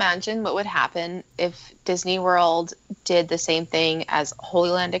you imagine what would happen if Disney World did the same thing as Holy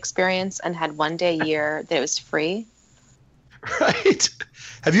Land Experience and had one day a year that it was free? Right.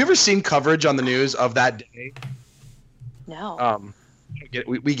 Have you ever seen coverage on the news of that day? No.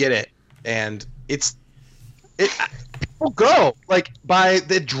 We get it, and people go like by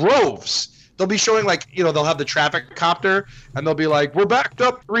the droves. They'll be showing like, they'll have the traffic copter and they'll be like, we're backed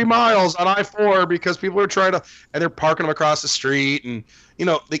up 3 miles on I-4 because people are trying to, and they're parking them across the street, and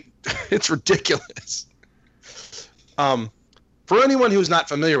it's ridiculous. For anyone who's not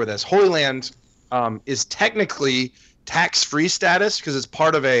familiar with this, Holy Land is technically tax-free status because it's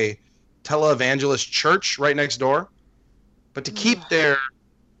part of a televangelist church right next door. But to keep their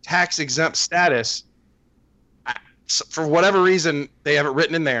tax-exempt status, for whatever reason, they have it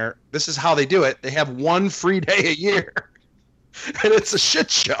written in there. This is how they do it. They have one free day a year, and it's a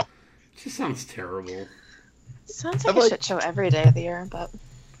shit show. It just sounds terrible. Sounds like a shit show every day of the year, but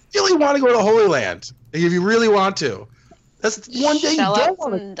You really want to go to Holy Land? If you really want to, that's one day you shell don't out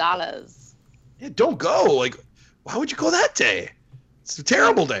want to. some dollars. Yeah, don't go. Like, why would you go that day? It's a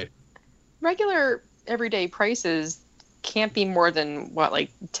terrible day. Regular everyday prices can't be more than what,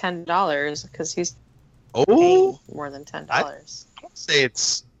 like $10? Because who's Oh, paying more than $10? I would say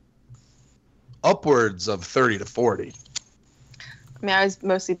it's upwards of 30 to 40. I mean, I was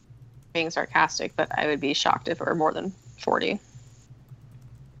mostly being sarcastic, but I would be shocked if it were more than 40.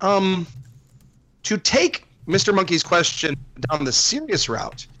 To take Mr. Monkey's question down the serious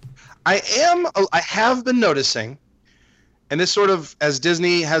route, I have been noticing, and this sort of, as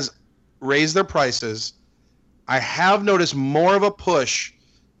Disney has raised their prices, I have noticed more of a push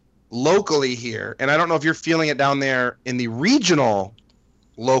locally here, and I don't know if you're feeling it down there in the regional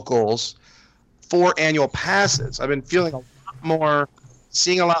locals for annual passes. I've been feeling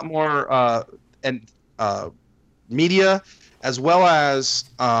seeing a lot more media, as well as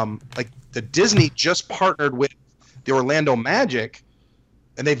like the Disney just partnered with the Orlando Magic,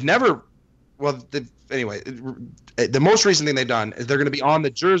 and they've never, anyway, the most recent thing they've done is they're going to be on the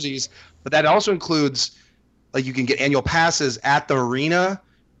jerseys, but that also includes like you can get annual passes at the arena.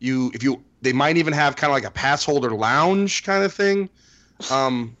 They might even have kind of like a pass holder lounge kind of thing.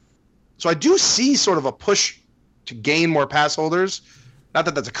 So I do see sort of a push to gain more pass holders. Not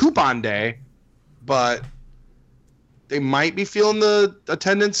that that's a coupon day, but they might be feeling the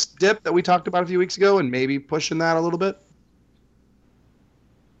attendance dip that we talked about a few weeks ago and maybe pushing that a little bit.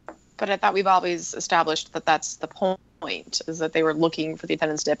 But I thought we've always established that that's the point, is that they were looking for the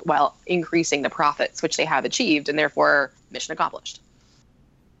attendance dip while increasing the profits, which they have achieved, and therefore mission accomplished.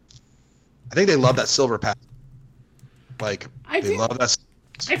 I think they love that silver pass. Like, they love that.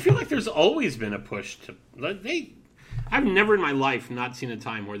 I feel like there's always been a push to I've never in my life not seen a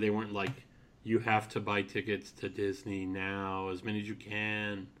time where they weren't like, you have to buy tickets to Disney now, as many as you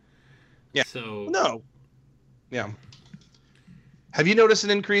can. Yeah. So No. Yeah. Have you noticed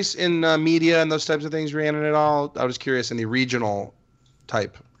an increase in media and those types of things, Rhiannon, at all? I was curious in the regional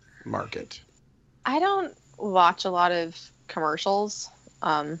type market. I don't watch a lot of commercials.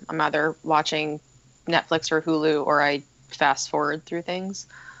 I'm either watching Netflix or Hulu, or I fast forward through things.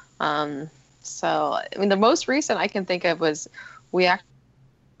 So, I mean, the most recent I can think of was we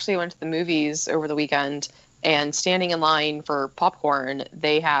actually went to the movies over the weekend, and standing in line for popcorn,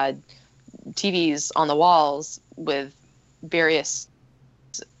 they had TVs on the walls with various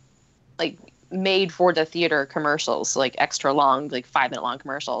like made for the theater commercials, like extra long, like 5-minute long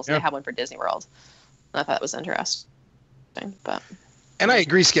commercials. Yeah. They have one for Disney World. I thought that was interesting. But And I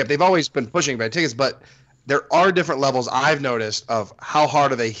agree, Skip. They've always been pushing by tickets, but there are different levels I've noticed of how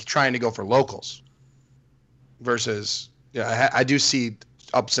hard are they trying to go for locals versus, I do see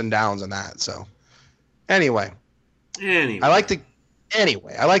ups and downs in that. So anyway, I like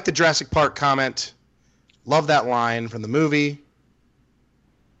the Jurassic Park comment. Love that line from the movie.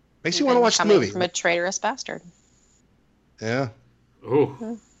 Makes you want to watch the movie. From a traitorous bastard. Yeah.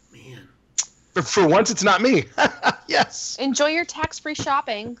 Oh, man. For once, it's not me. Yes. Enjoy your tax-free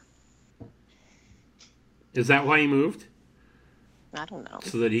shopping. Is that why he moved? I don't know.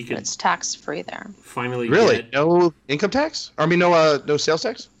 So that he could It's tax-free there. finally Really? get... No income tax? I mean, no sales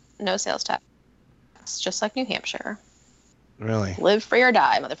tax? No sales tax. It's just like New Hampshire. Really? Live free or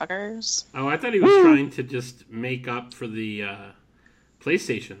die, motherfuckers. Oh, I thought he was trying to just make up for the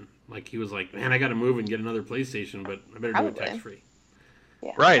PlayStation. Like, he was like, man, I got to move and get another PlayStation, but I better do it Probably. tax-free.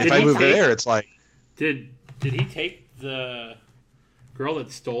 Yeah. Right. Did If I he move take- there, it's like, Did he take the girl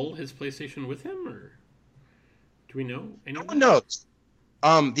that stole his PlayStation with him, or do we know? no one knows.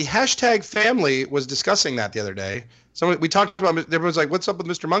 The hashtag family was discussing that the other day. We talked about, everyone's like, what's up with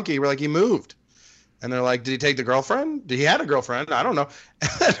Mr. Monkey? We're like, he moved. And they're like, did he take the girlfriend? He had a girlfriend. I don't know.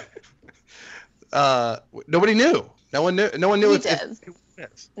 Nobody knew. No one knew. No one knew. He if- did.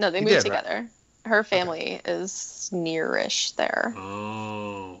 if- No, they He moved did, right? together. Her family is nearish there.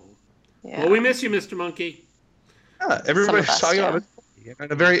 Oh. Yeah. Well, we miss you, Mr. Monkey. Yeah, everybody's us, talking yeah.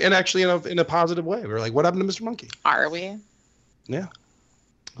 about it actually in a positive way. We're like, what happened to Mr. Monkey? Are we? Yeah.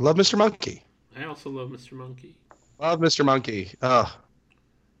 I love Mr. Monkey. I also love Mr. Monkey. Love Mr. Monkey.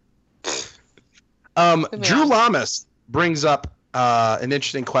 Moving Drew on. Lamas brings up an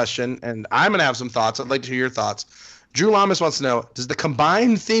interesting question, and I'm going to have some thoughts. I'd like to hear your thoughts. Drew Lamas wants to know, does the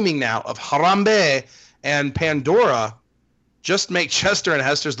combined theming now of Harambe and Pandora just make Chester and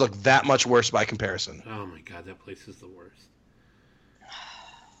Hester's look that much worse by comparison? Oh, my God, that place is the worst.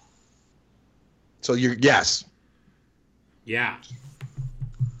 So yes. Yeah.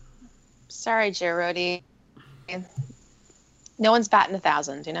 Sorry, Joe Rody. No one's batting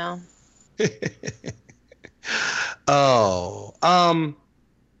 1,000, you know? Oh, I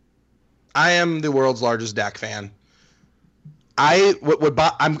am the world's largest Dak fan. I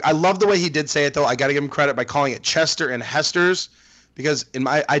love the way he did say it though. I got to give him credit by calling it Chester and Hester's, because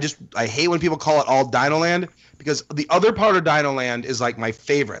I hate when people call it all Dinoland, because the other part of Dinoland is like my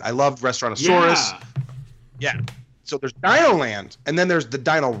favorite. I love Restaurantosaurus. Yeah. Yeah. So there's Dinoland, and then there's the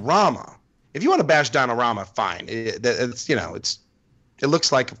Dinorama. If you want to bash Dinorama, fine. It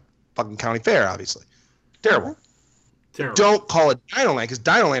looks like a fucking county fair, obviously. Terrible. Terrible. Don't call it Dinoland, because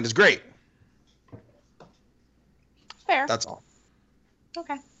Dinoland is great. Fair. That's all.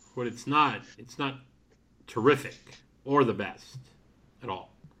 Okay. But it's not terrific or the best at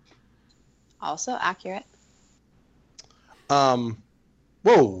all. Also accurate.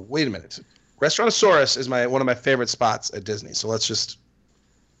 Whoa, wait a minute. Restaurantosaurus is one of my favorite spots at Disney. So let's just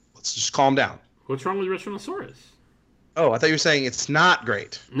calm down. What's wrong with Restaurantosaurus? Oh, I thought you were saying it's not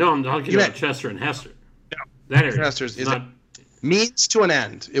great. No, I'm talking You about meant- Chester and Hester. No. That area. Hester's It's is not, Means to an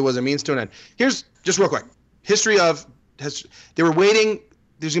end. It was a means to an end. Here's just real quick. History of they were waiting.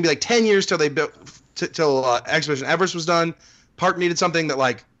 There's gonna be like 10 years till they built till Expedition Everest was done. Park needed something that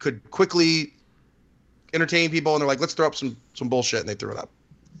like could quickly entertain people, and they're like, let's throw up some bullshit, and they threw it up.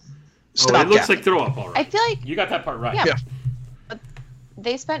 it looks like throw up, all right. I feel like You got that part right. Yeah.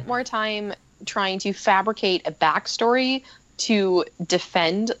 they spent more time trying to fabricate a backstory to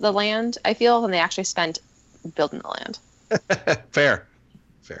defend the land, I feel, than they actually spent building the land. Fair.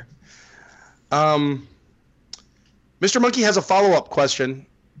 Mr. Monkey has a follow-up question,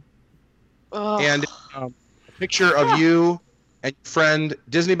 Ugh. and a picture of you and your friend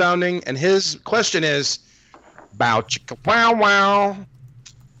Disney bounding, and his question is, bow chicka wow wow.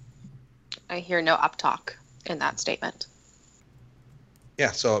 I hear no up talk in that statement.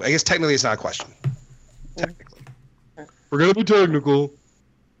 Yeah, so I guess technically it's not a question. Technically. We're going to be technical.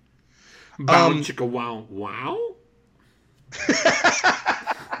 Bow chicka wow wow.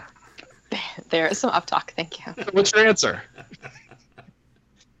 There is some up talk, thank you. What's your answer?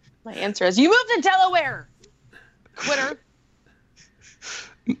 My answer is, you moved to Delaware! Quitter.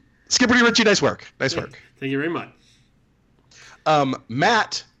 Skipper D. Richie, nice work. Nice work. Thank you very much.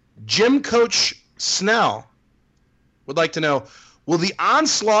 Matt, Gym Coach Snell would like to know, will the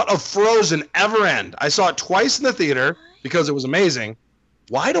onslaught of Frozen ever end? I saw it twice in the theater because it was amazing.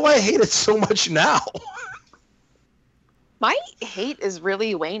 Why do I hate it so much now? My hate is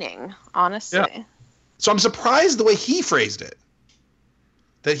really waning, honestly. Yeah. So I'm surprised the way he phrased it.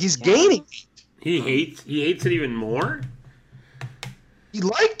 That he's gaining hate. He hates it even more? He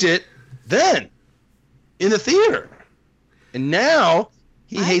liked it then in the theater. And now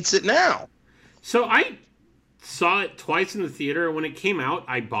he hates it now. So I saw it twice in the theater. When it came out,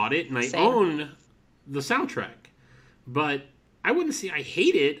 I bought it and I own the soundtrack. But I wouldn't say I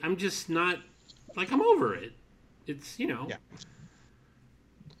hate it. I'm just not, like, I'm over it. It's, you know. Yeah.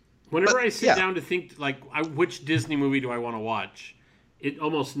 Whenever I sit down to think, like, which Disney movie do I want to watch, it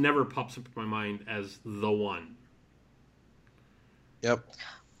almost never pops up in my mind as the one. Yep.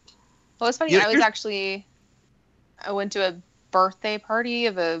 Well, it's funny. I went to a birthday party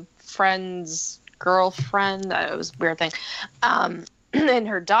of a friend's girlfriend. It was a weird thing. And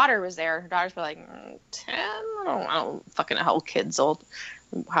her daughter was there. Her daughter's probably like 10. I don't fucking know how old kids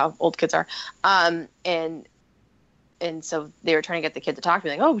are. And so they were trying to get the kid to talk to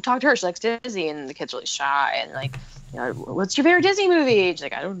me, like, oh, talk to her. She likes Disney. And the kid's really shy. And like, you know, what's your favorite Disney movie? She's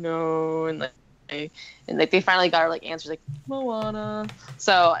like, I don't know. And they finally got her like answers like Moana.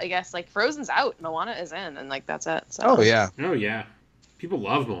 So I guess like Frozen's out, Moana is in, and like that's it. So. Oh yeah. People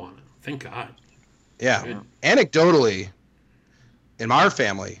love Moana. Thank God. Yeah. Good. Anecdotally, in our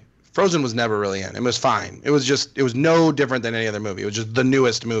family, Frozen was never really in. It was fine. It was no different than any other movie. It was just the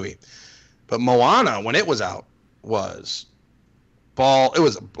newest movie. But Moana, when it was out, was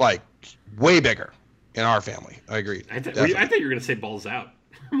like way bigger in our family. I agree. I thought you were going to say Balls Out.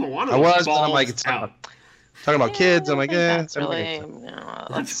 Moana I was, but balls I'm like, it's out. talking about kids. I'm like, that's really.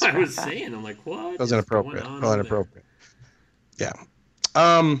 That's what I was saying. I'm like, what? That was inappropriate. Yeah.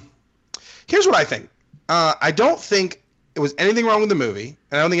 Here's what I think. I don't think it was anything wrong with the movie,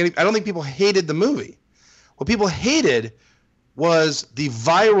 and I don't think people hated the movie. What people hated was the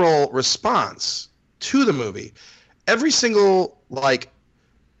viral response to the movie. Every single like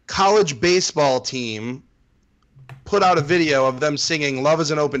college baseball team put out a video of them singing "Love Is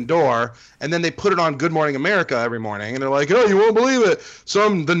an Open Door," and then they put it on Good Morning America every morning, and they're like, "Oh, you won't believe it!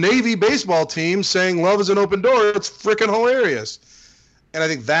 The Navy baseball team saying "Love Is an Open Door." It's freaking hilarious." And I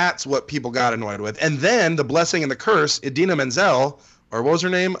think that's what people got annoyed with. And then the blessing and the curse, Idina Menzel, or what was her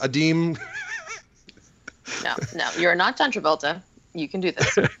name? Adim. No, you're not John Travolta. You can do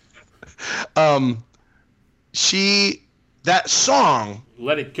this. That song,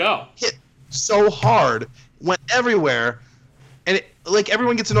 Let It Go, hit so hard, went everywhere, and it, like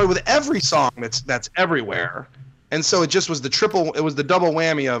everyone gets annoyed with every song that's everywhere. And so it just was the double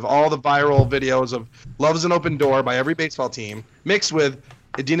whammy of all the viral videos of "Love Is an Open Door" by every baseball team, mixed with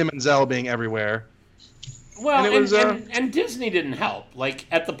Idina Menzel being everywhere. Well, and Disney didn't help. Like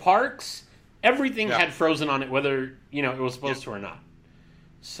at the parks, everything had Frozen on it, whether it was supposed to or not.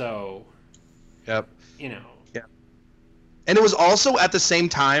 So, yep. Yeah. And it was also at the same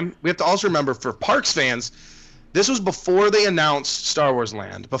time. We have to also remember, for parks fans, this was before they announced Star Wars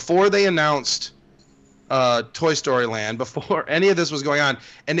Land, before they announced Toy Story Land, before any of this was going on,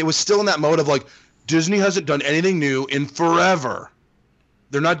 and it was still in that mode of like, Disney hasn't done anything new in forever.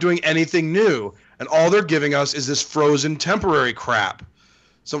 They're not doing anything new, and all they're giving us is this Frozen temporary crap.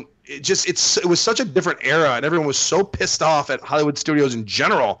 So it was such a different era, and everyone was so pissed off at Hollywood studios in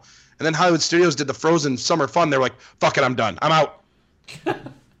general. And then Hollywood studios did the Frozen Summer Fun. They're like, "Fuck it, I'm done. I'm out."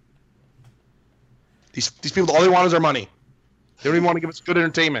 These people, all they want is our money. They don't even want to give us good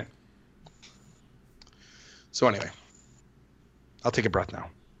entertainment. So anyway, I'll take a breath now.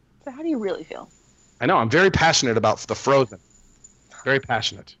 So how do you really feel? I know, I'm very passionate about the Frozen. Very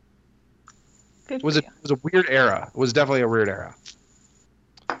passionate. Good It was a weird era. It was definitely a weird era.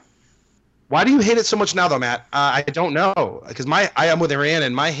 Why do you hate it so much now, though, Matt? I don't know, because I am with Ariana,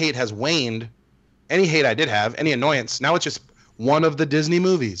 and my hate has waned. Any hate I did have, any annoyance, now it's just one of the Disney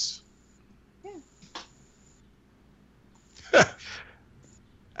movies. Yeah.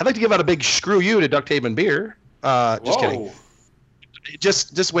 I'd like to give out a big screw you to Duct Tape and Beer. Just kidding.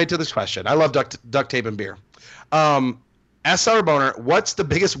 Just wait till this question. I love duct tape and beer. Ask Sour Boner, what's the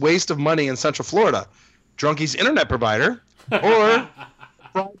biggest waste of money in Central Florida? Drunkie's internet provider or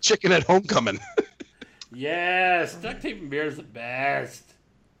fried chicken at Homecoming? Yes, duct tape and beer is the best.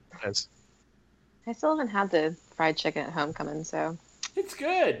 Yes. I still haven't had the fried chicken at Homecoming, so It's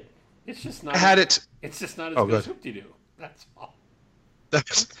good. It's just not. I had it. It's just not as good as Hoop-Dee-Doo. That's all.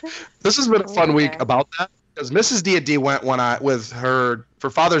 This has been a fun week about that, because Mrs. D went for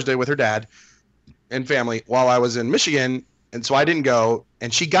Father's Day with her dad and family while I was in Michigan, and so I didn't go.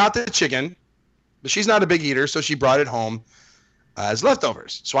 And she got the chicken, but she's not a big eater, so she brought it home as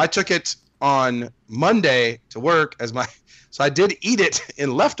leftovers. So I took it on Monday to work so I did eat it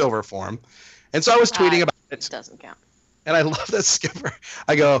in leftover form, and so I was tweeting about it. It doesn't count. And I love that Skipper.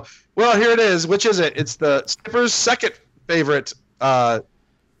 I go, well, here it is. Which is it? It's the Skipper's second favorite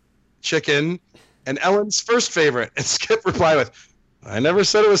chicken, and Ellen's first favorite. And Skip replied with, I never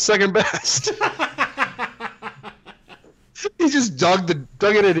said it was second best. He just dug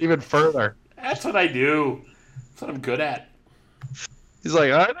it in even further. That's what I do. That's what I'm good at. He's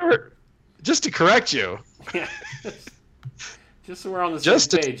like, I never, just to correct you. Yeah. Just so we're on the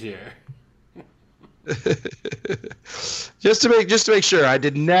same page here. just to make sure, I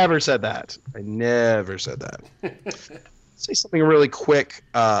never said that. I never said that. Say something really quick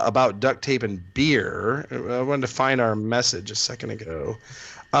about duct tape and beer. I wanted to find our message a second ago.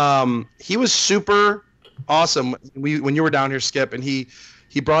 He was super awesome when you were down here, Skip, and he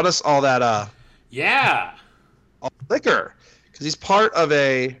brought us all that all liquor because he's part of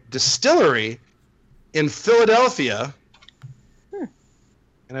a distillery in Philadelphia.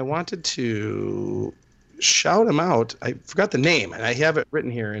 And I wanted to shout him out. I forgot the name, and I have it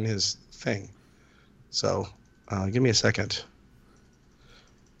written here in his thing. So, give me a second.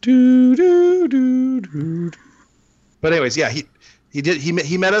 But anyways, yeah,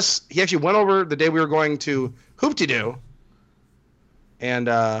 he met us. He actually went over the day we were going to Hoop-de-Doo and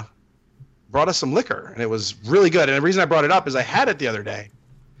brought us some liquor, and it was really good. And the reason I brought it up is I had it the other day,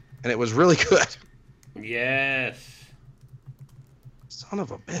 and it was really good. Yes. Son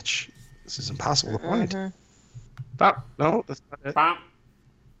of a bitch. This is impossible to find. Mm-hmm. No, that's not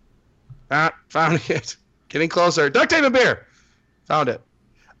it. Found it. Getting closer. Duct tape and beer. Found it.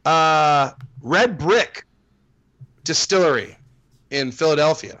 Red Brick Distillery in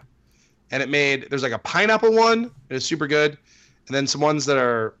Philadelphia. And there's like a pineapple one. It's super good. And then some ones that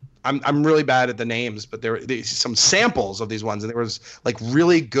are, I'm really bad at the names, but there were some samples of these ones. And there was like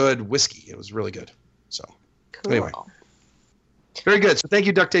really good whiskey. It was really good. So, Cool. Anyway. Very good. So thank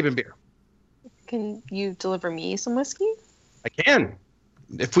you, Duct Tape and Beer. Can you deliver me some whiskey? I can.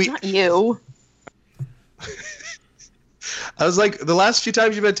 Not you. I was like, the last few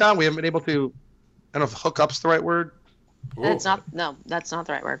times you've been in town, we haven't been able to, I don't know if hook up's the right word. That's not the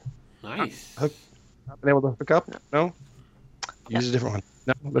right word. Nice. Not been able to hook up? No? Use a different one.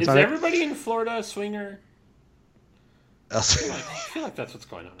 No, that's Is not everybody in Florida a swinger? it. I feel like that's what's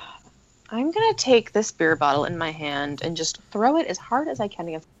going on. I'm gonna take this beer bottle in my hand and just throw it as hard as I can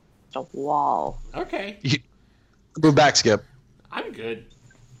against a wall. Okay. Move back, Skip. I'm good.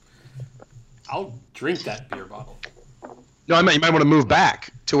 I'll drink that beer bottle. No, I meant you might want to move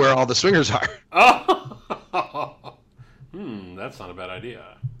back to where all the swingers are. Oh! That's not a bad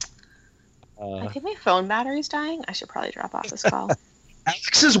idea. I think my phone battery's dying. I should probably drop off this call.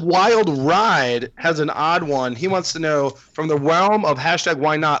 Alex's Wild Ride has an odd one. He wants to know, from the realm of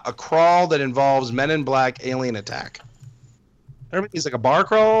 #why not, a crawl that involves Men in Black alien attack. Everything's like a bar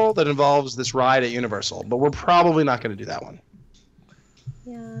crawl that involves this ride at Universal, but we're probably not going to do that one.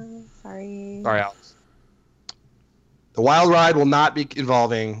 Yeah, sorry. Sorry, Alex. The Wild Ride will not be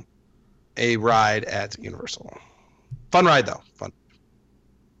involving a ride at Universal. Fun ride, though. Fun.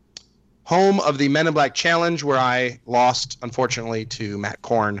 Home of the Men in Black Challenge, where I lost, unfortunately, to Matt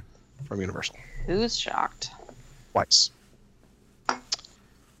Korn from Universal. Who's shocked? Twice.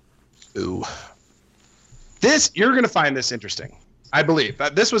 Ooh. You're going to find this interesting, I believe. I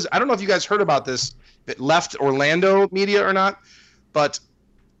don't know if you guys heard about this. It left Orlando media or not, but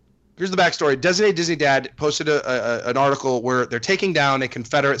here's the backstory. Designated Disney Dad posted an article where they're taking down a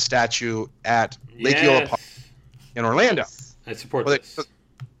Confederate statue at Lake Eola Park in Orlando. I support this.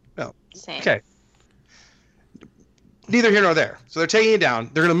 Same. Okay. Neither here nor there. So they're taking it down.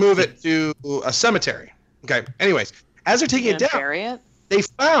 They're going to move it to a cemetery. Okay. Anyways, as they're taking it down, bury it? they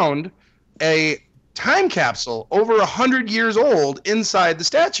found a time capsule over 100 years old inside the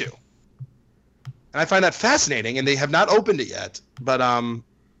statue. And I find that fascinating, and they have not opened it yet. But I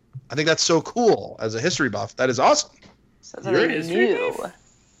think that's so cool as a history buff. That is awesome. So they knew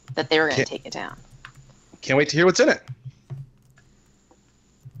that they were going to take it down. Can't wait to hear what's in it.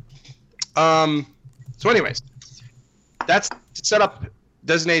 So anyways, that's to set up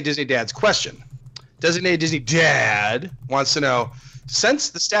Designated Disney Dad's question. Designated Disney Dad wants to know, since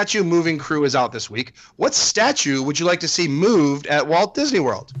the statue moving crew is out this week, what statue would you like to see moved at Walt Disney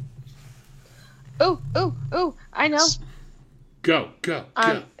World? Oh, I know. Go.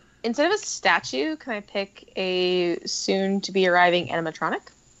 Instead of a statue, can I pick a soon-to-be arriving animatronic?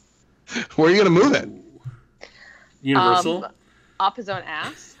 Where are you going to move it? Universal? Up his own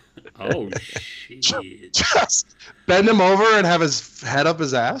ass. Oh, shit. Just bend him over and have his head up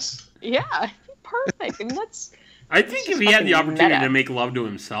his ass? Yeah, perfect. I mean, that's... I think if he had the opportunity meta. to make love to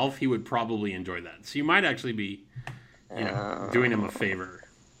himself, he would probably enjoy that. So you might actually be, doing him a favor.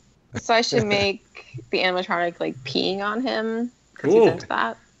 So I should make the animatronic, like, peeing on him? Because Cool. he's into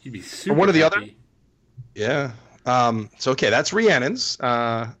that? He'd be super one of the happy. other? Yeah. So, okay, that's Rhiannon's.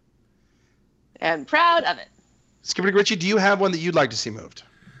 and proud of it. Skipper Richie, do you have one that you'd like to see moved?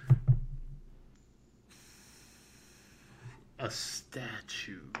 A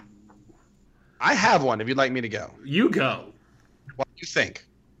statue. I have one if you'd like me to go. You go. What do you think?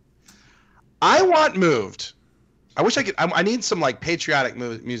 I want moved. I wish I could. I need some like patriotic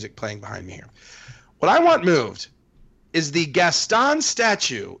music playing behind me here. What I want moved is the Gaston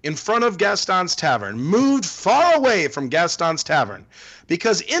statue in front of Gaston's Tavern, moved far away from Gaston's Tavern,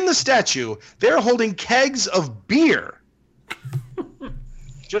 because in the statue they're holding kegs of beer,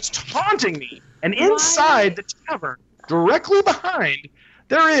 just taunting me. And inside the tavern, directly behind,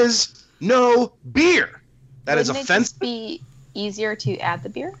 there is no beer. That is Wouldn't offensive. It just be easier to add the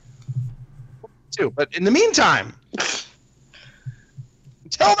beer? Too. But in the meantime,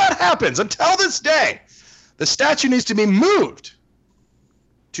 until that happens, until this day, the statue needs to be moved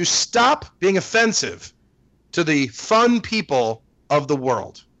to stop being offensive to the fun people of the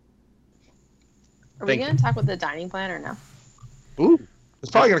world. Are we going to talk about the dining plan or no? Ooh,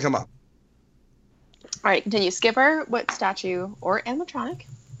 it's probably going to come up. All right, continue. Skipper, what statue or animatronic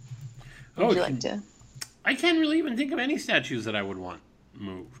would you like to? I can't really even think of any statues that I would want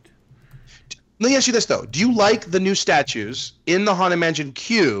moved. Let me ask you this, though. Do you like the new statues in the Haunted Mansion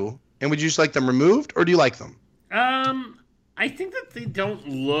queue, and would you just like them removed, or do you like them? I think that they don't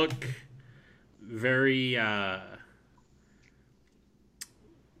look very,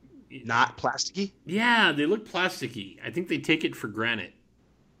 Not plasticky? Yeah, they look plasticky. I think they take it for granted.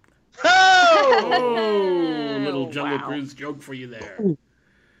 Oh! Oh, little Jungle Wow. Cruise joke for you there.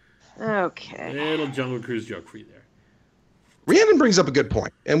 Okay. Little Jungle Cruise joke for you there. Rhiannon brings up a good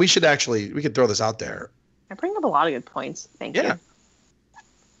point, and we could throw this out there. I bring up a lot of good points. Thank Yeah. you.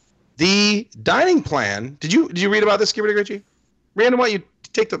 The dining plan. Did you read about this, Skipper Richie? Rhiannon, why don't you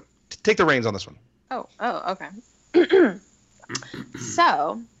take the reins on this one? Oh, okay.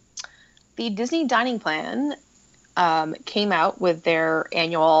 So, the Disney dining plan came out with their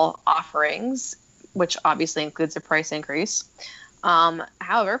annual offerings, which obviously includes a price increase.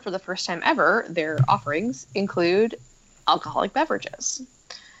 However, for the first time ever, their offerings include alcoholic beverages.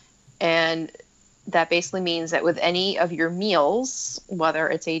 And that basically means that with any of your meals, whether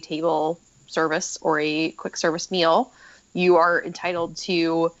it's a table service or a quick service meal, you are entitled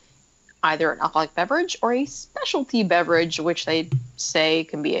to either an alcoholic beverage or a specialty beverage, which they say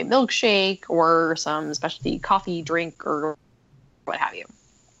can be a milkshake or some specialty coffee drink or what have you.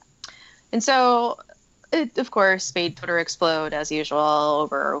 And so it, of course, made Twitter explode as usual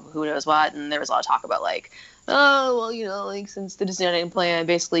over who knows what. And there was a lot of talk about like, oh, well, like since the Disney dining plan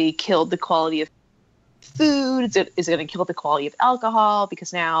basically killed the quality of food, is it going to kill the quality of alcohol?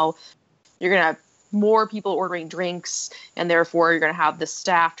 Because now you're going to have more people ordering drinks, and therefore you're going to have the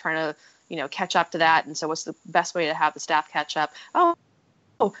staff trying to, catch up to that. And so what's the best way to have the staff catch up? Oh,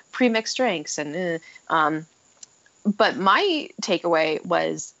 pre-mixed drinks. And but my takeaway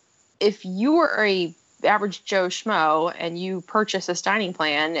was, if you are a average Joe Schmo and you purchase this dining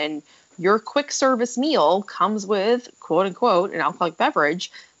plan and your quick service meal comes with, quote unquote, an alcoholic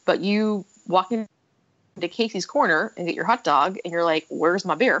beverage, but you walk into Casey's Corner and get your hot dog and you're like, where's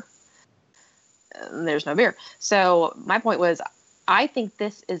my beer? And there's no beer. So my point was, I think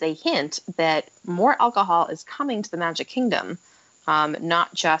this is a hint that more alcohol is coming to the Magic Kingdom,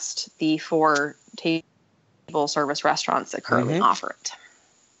 not just the 4 table service restaurants that currently offer it.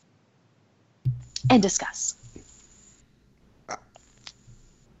 And discuss.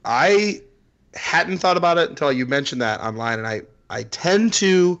 I hadn't thought about it until you mentioned that online, and I tend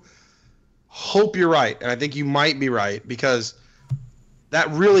to hope you're right, and I think you might be right, because that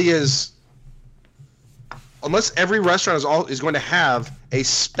really is, unless every restaurant is going to have a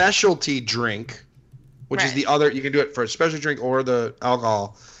specialty drink, which is the other, you can do it for a specialty drink or the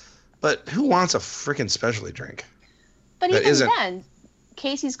alcohol, but who wants a freaking specialty drink? But that even then,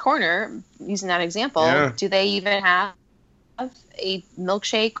 Casey's Corner, using that example, do they even have a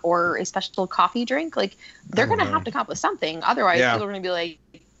milkshake or a special coffee drink? Like, they're going to have to come up with something. Otherwise, people are going to be like,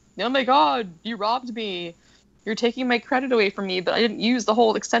 oh my God, you robbed me. You're taking my credit away from me, but I didn't use the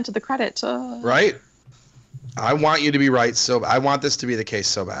whole extent of the credit. Right? I want you to be right. So I want this to be the case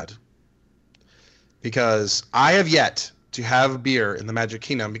so bad. Because I have yet to have beer in the Magic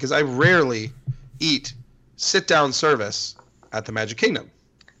Kingdom, because I rarely eat sit-down service at the Magic Kingdom.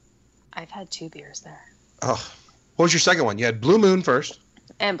 I've had 2 beers there. Oh, what was your second one? You had Blue Moon first.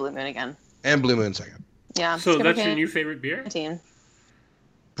 And Blue Moon again. And Blue Moon second. Yeah. So that's your new favorite beer?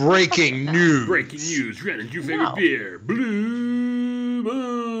 Breaking news. Breaking news. Rhiannon's your favorite beer. Blue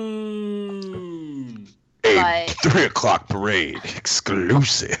Moon. A 3 o'clock parade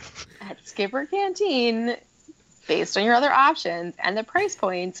exclusive. At Skipper Canteen, based on your other options and the price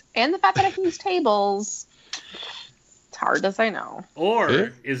points and the fact that I can use tables, it's hard to say no.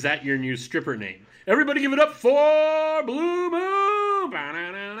 Or is that your new stripper name? Everybody give it up for Blue Moon!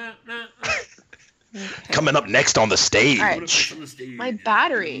 Coming up next on the stage. All right. My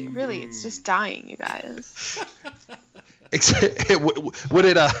battery, really, it's just dying, you guys. Would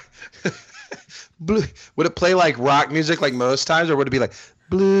it would it play like rock music like most times, or would it be like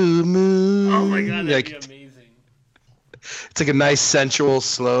Blue Moon? Oh my god, that'd be amazing. It's like a nice sensual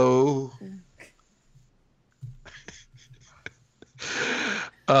slow.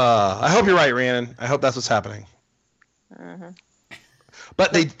 I hope you're right, Rhiannon. I hope that's what's happening. Mm-hmm.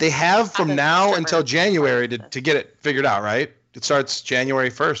 But they have from now until January to get it figured out, right? It starts January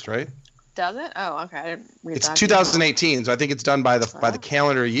 1st, right? Does it? Oh, okay. I didn't read it's that. 2018, so I think it's done by the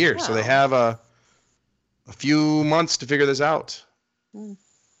calendar year. So they have a few months to figure this out.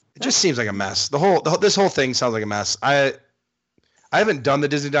 It just seems like a mess. This whole thing sounds like a mess. I haven't done the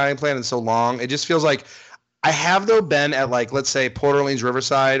Disney dining plan in so long. It just feels like I have though been at like, let's say Port Orleans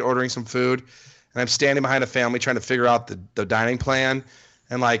Riverside ordering some food, and I'm standing behind a family trying to figure out the dining plan,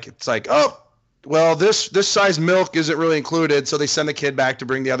 and like it's like, oh, well, this size milk isn't really included, so they send the kid back to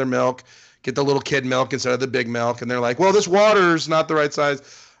bring the other milk, get the little kid milk instead of the big milk, and they're like, well, this water's not the right size,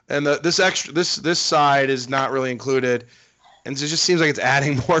 and this side is not really included, and it just seems like it's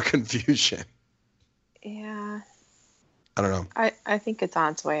adding more confusion. Yeah. I don't know. I think it's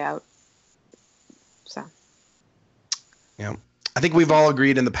on its way out. So. Yeah. I think we've all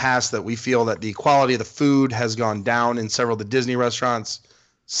agreed in the past that we feel that the quality of the food has gone down in several of the Disney restaurants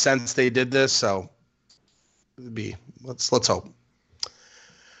since they did this. So let's hope.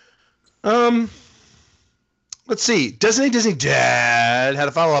 Let's see. Disney Dad had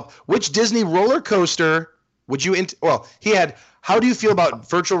a follow-up. Which Disney roller coaster would you he had, how do you feel about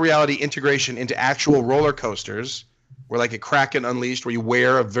virtual reality integration into actual roller coasters, where like a Kraken Unleashed, where you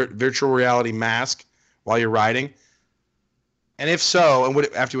wear a virtual reality mask while you're riding? And if so,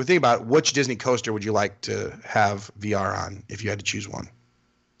 and after you think about it, which Disney coaster would you like to have VR on if you had to choose one?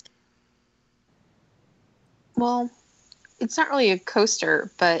 Well, it's not really a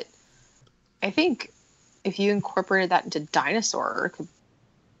coaster, but I think if you incorporated that into Dinosaur, it could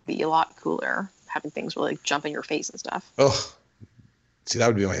be a lot cooler, having things really jump in your face and stuff. Oh, see, that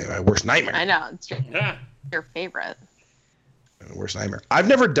would be my worst nightmare. I know. It's your favorite. Worst nightmare. I've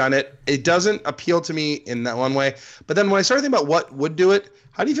never done it. It doesn't appeal to me in that one way. But then when I started thinking about what would do it,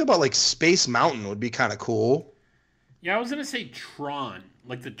 how do you feel about like Space Mountain would be kind of cool? Yeah, I was going to say Tron.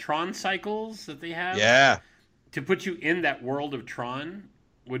 Like the Tron cycles that they have. Yeah. To put you in that world of Tron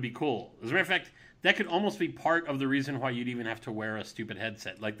would be cool. As a matter of fact, that could almost be part of the reason why you'd even have to wear a stupid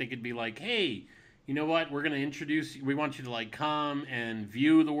headset. Like they could be like, hey, you know what? We're going to we want you to like come and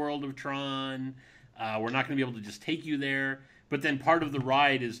view the world of Tron. We're not going to be able to just take you there. But then part of the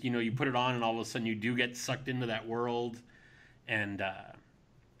ride is, you put it on and all of a sudden you do get sucked into that world and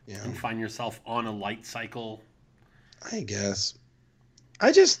find yourself on a light cycle. I guess.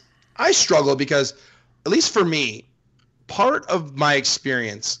 I struggle because, at least for me, part of my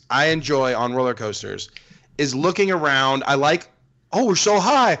experience I enjoy on roller coasters is looking around. I like, oh, we're so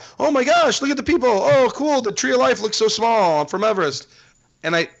high. Oh my gosh, look at the people. Oh, cool. The Tree of Life looks so small. I'm from Everest.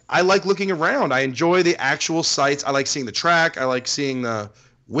 And I like looking around. I enjoy the actual sights. I like seeing the track. I like seeing the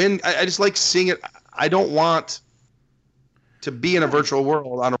wind. I just like seeing it. I don't want to be in a virtual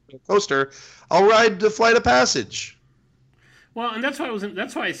world on a roller coaster. I'll ride the Flight of Passage. Well, and that's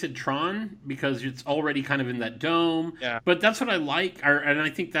why I said Tron, because it's already kind of in that dome. Yeah. But that's what I like, and I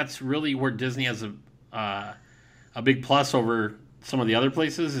think that's really where Disney has a big plus over some of the other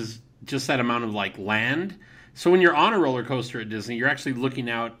places, is just that amount of like land. So when you're on a roller coaster at Disney, you're actually looking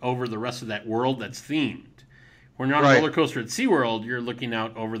out over the rest of that world that's themed. When you're on a roller coaster at SeaWorld, you're looking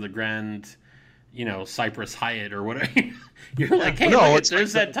out over the Grand, Cypress Hyatt or whatever. You're like, hey,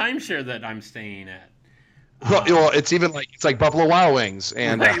 there's that timeshare that I'm staying at. Well, it's even like it's like Buffalo Wild Wings,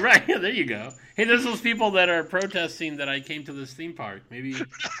 and right. Yeah, there you go. Hey, there's those people that are protesting that I came to this theme park. Maybe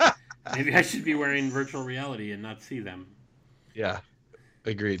I should be wearing virtual reality and not see them. Yeah,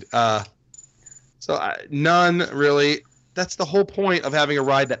 agreed. So none really. That's the whole point of having a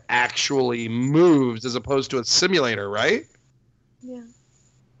ride that actually moves as opposed to a simulator, right? Yeah.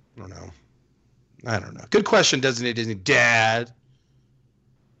 I don't know. Good question, Disney Dad.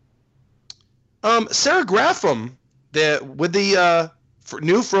 Sarah Graffam, with the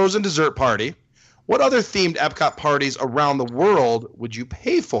new Frozen dessert party, what other themed Epcot parties around the world would you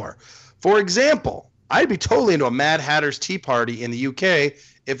pay for? For example, I'd be totally into a Mad Hatter's Tea Party in the UK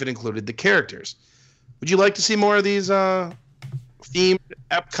if it included the characters. Would you like to see more of these themed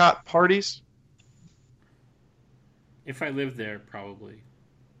Epcot parties? If I lived there, probably.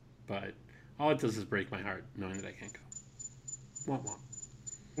 But all it does is break my heart knowing that I can't go. Womp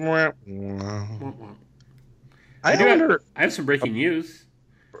womp. Womp womp. I have some breaking news.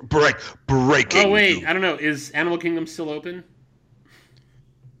 Breaking. Oh wait, I don't know. Is Animal Kingdom still open?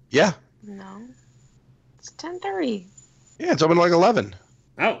 Yeah. No. It's 10:30. Yeah, it's open at like 11.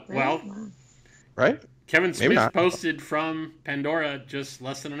 Oh, well. Wow. Right? Kevin Smith posted from Pandora just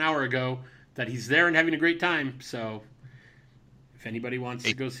less than an hour ago that he's there and having a great time. So if anybody wants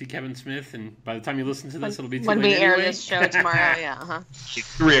to go see Kevin Smith, and by the time you listen to this, it'll be too late when we air anyway. this show tomorrow. Yeah.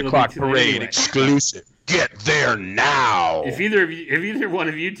 3 o'clock parade anyway. exclusive. Get there now. If either one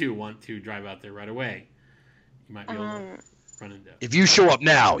of you two want to drive out there right away, you might be able to run into. If you show up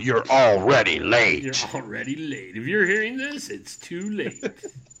now, you're already late. You're already late. If you're hearing this, it's too late.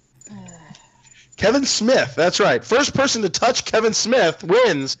 Kevin Smith, that's right. First person to touch Kevin Smith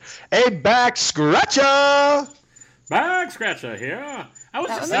wins a back scratcher. Back scratcher here. I was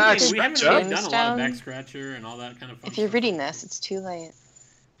just Back thinking, we haven't scratcher. really done a lot of back scratcher and all that kind of fun If you're stuff. reading this, it's too late.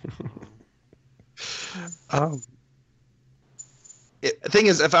 The thing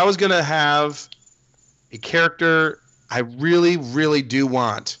is, if I was going to have a character, I really, really do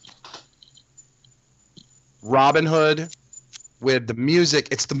want Robin Hood with the music.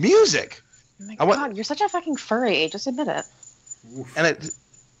 It's the music. Oh my I want- God, you're such a fucking furry. Just admit it. Oof. And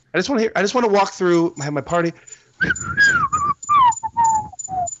I just want to hear. I just want to walk through my party. I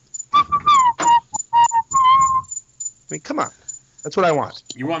mean, come on. That's what I want.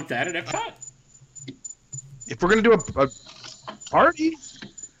 You want that at Epcot? If we're gonna do a party,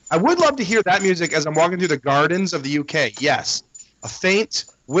 I would love to hear that music as I'm walking through the gardens of the UK. Yes, a faint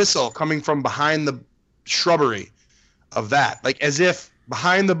whistle coming from behind the shrubbery of that, like as if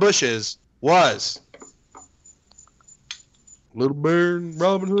behind the bushes was Little Bird,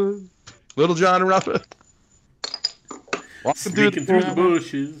 Robin Hood, Little John and Robin Hood. Walking Sneaking through the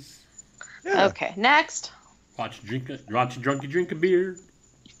bushes. Yeah. Okay, next. Watch drunkie drink a beer.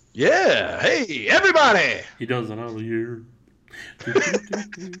 Yeah. Hey, everybody. He does it all year.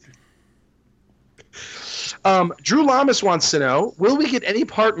 Drew Lamas wants to know, will we get any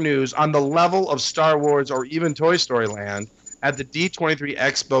park news on the level of Star Wars or even Toy Story Land at the D23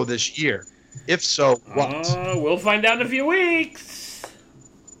 Expo this year? If so, what? We'll find out in a few weeks.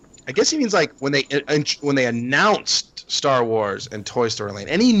 I guess he means like when they announced Star Wars and Toy Story Land.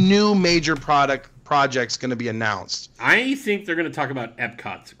 Any new major projects going to be announced? I think they're going to talk about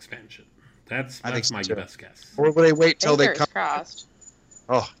Epcot's expansion. That's I think so my too. best guess. Or will they wait till they Fingers come? crossed.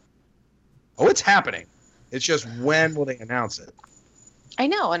 Oh, it's happening. It's just when will they announce it? I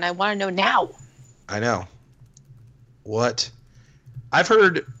know, and I want to know now. I know. What? I've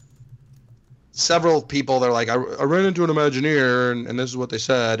heard several people. They're like, I ran into an Imagineer, and this is what they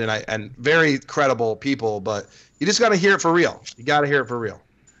said, and very credible people. But you just got to hear it for real. You got to hear it for real.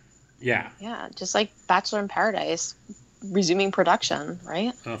 Yeah. Yeah, just like Bachelor in Paradise resuming production,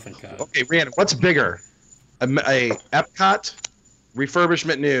 right? Oh, thank God. Okay, Rhiannon, what's bigger, a Epcot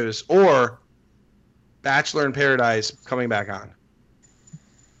refurbishment news or Bachelor in Paradise coming back on?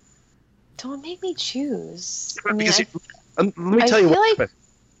 Don't make me choose. I mean, Because let me I tell you feel what like- happened.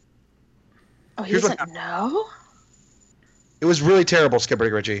 oh, he here's what said no? It was really terrible, Skipper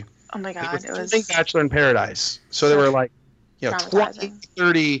Richie. Oh my It God, was it was filming Bachelor in Paradise. So there were like, 20, Traumatizing.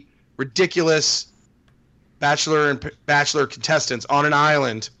 30 ridiculous Bachelor contestants on an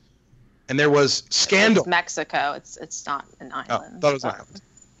island, and there was scandal. It's Mexico. It's not an Oh, island. thought it was an island.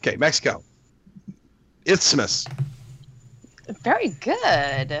 Okay, Mexico. Isthmus. Very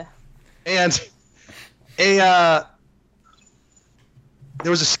good. And there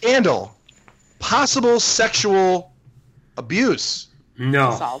was a scandal, possible sexual abuse.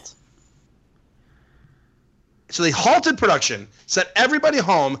 No. Assault. So they halted production, sent everybody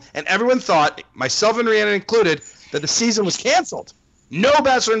home, and everyone thought, myself and Rhiannon included, that the season was canceled. No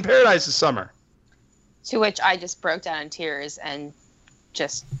Bachelor in Paradise this summer. To which I just broke down in tears and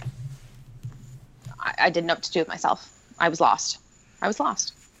just I didn't know what to do with myself. I was lost.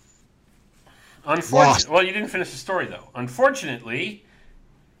 Lost. Well, you didn't finish the story, though. Unfortunately,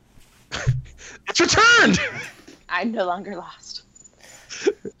 It's returned! I'm no longer lost.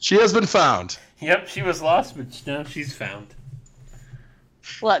 She has been found. yep, she was lost, but now she's found.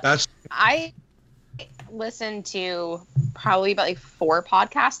 Look, That's I listen to probably about like 4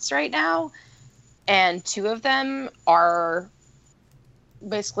 podcasts right now, and 2 of them are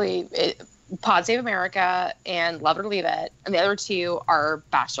basically Pod Save America and Love It or Leave It, and the other 2 are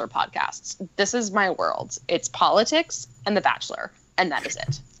Bachelor podcasts. This is my world. It's politics and The Bachelor, and that is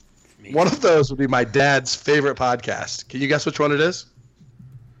it. Me. one of those would be my dad's favorite podcast. Can you guess which one it is?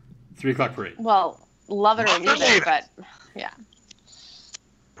 3 o'clock parade. Well, love it or leave it, but yeah.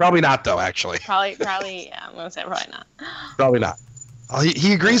 Probably not, though, actually. Probably, yeah, I'm going to say probably not. Probably not. Oh,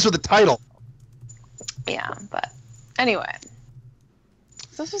 he agrees with the title. Yeah, but anyway.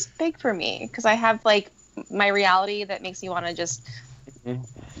 This was big for me because I have, like, my reality that makes me want to just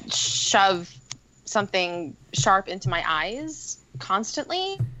shove something sharp into my eyes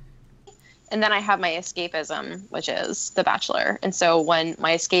constantly. And then I have my escapism, which is The Bachelor. And so when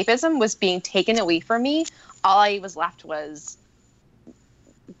my escapism was being taken away from me, all I was left was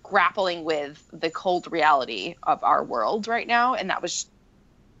grappling with the cold reality of our world right now. And that was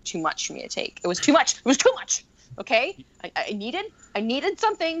too much for me to take. It was too much. It was too much. Okay? I needed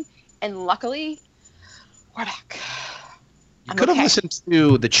something. And luckily, we're back. You could have listened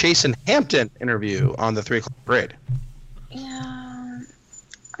to the Chase and Hampton interview on the 3 o'clock parade. Yeah.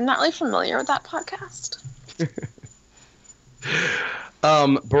 I'm not really familiar with that podcast.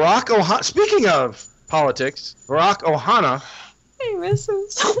 Barack Ohana. Speaking of politics, Barack Ohana. I miss him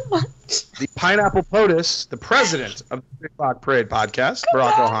so much. The Pineapple POTUS, the president of the 3 o'clock parade podcast,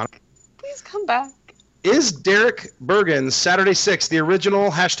 Barack Ohana. Please come back. Is Derek Bergen's Saturday 6 the original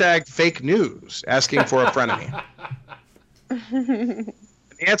hashtag fake news? Asking for a frenemy. The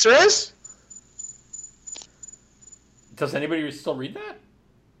answer is? Does anybody still read that?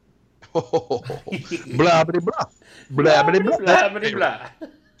 Oh, blah, blah, blah. Blah, blah, blah. Blah, blah, blah.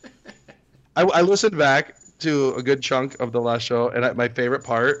 I listened back to a good chunk of the last show, and my favorite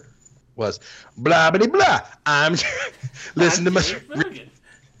part was blah, blah, blah. Listen to my...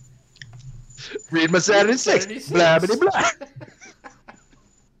 Read my Saturday 6. Blah, blah, blah.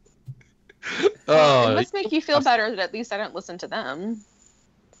 It must make you feel better that at least I don't listen to them.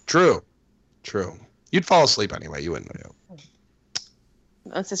 True. You'd fall asleep anyway. You wouldn't know.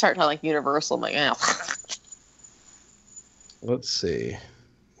 Once they start telling like Universal, I'm like, eh. Let's see.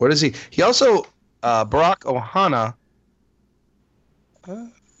 What is he? He also, Barack Ohana.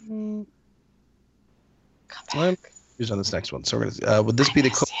 Come back. Who's on this next one? So we're gonna. Would this be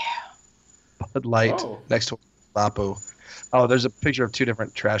the Bud Light next to Lapu? Oh, there's a picture of 2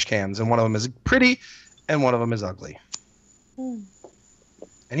 different trash cans, and one of them is pretty, and one of them is ugly. And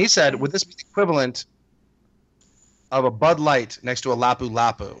he said, would this be the equivalent of a Bud Light next to a Lapu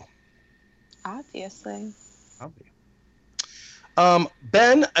Lapu? Obviously.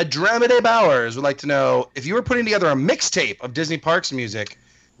 Ben Adramide Bowers would like to know if you were putting together a mixtape of Disney Parks music,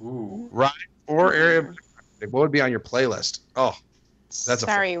 ride or area, what would be on your playlist? Oh, that's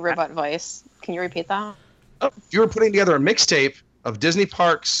sorry, robot voice. Can you repeat that? If you were putting together a mixtape of Disney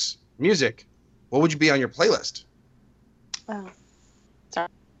Parks music, what would you be on your playlist? Oh, sorry.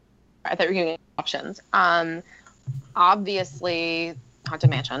 I thought you were giving me options. Obviously, Haunted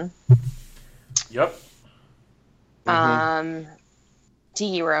Mansion. Yep.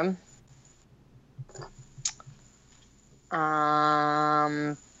 Tiki Room.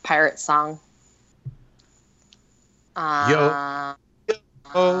 Pirate Song. Yo.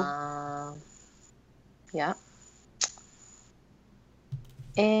 Yeah.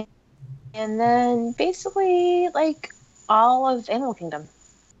 And then basically like all of Animal Kingdom.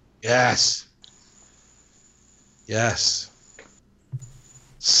 Yes.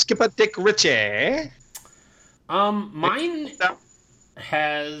 Skipper Dick Ritchie. Mine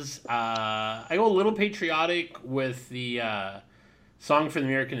has I go a little patriotic with the Song for the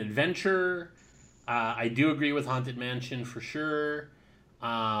American Adventure. I do agree with Haunted Mansion for sure.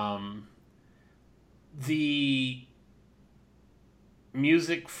 The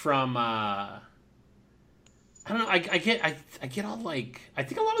music from I don't know. I get all like I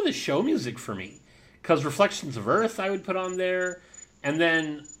think a lot of the show music for me, because Reflections of Earth I would put on there, and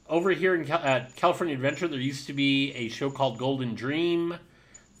then over here in California Adventure there used to be a show called Golden Dream.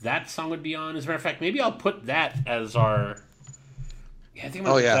 That song would be on. As a matter of fact, maybe I'll put that as our. Yeah, I think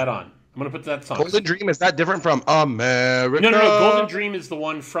I'm gonna put that on. I'm gonna put that song. Golden Dream, is that different from America? No. Golden Dream is the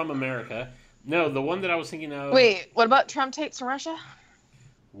one from America. No, the one that I was thinking of. Wait, what about Trump Tapes from Russia?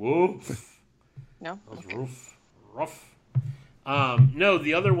 Woof. No. That was rough. No,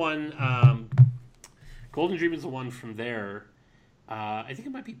 the other one, Golden Dream is the one from there. I think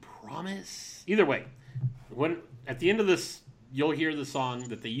it might be Promise. Either way, when at the end of this, you'll hear the song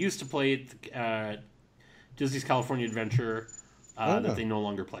that they used to play at Disney's California Adventure that they no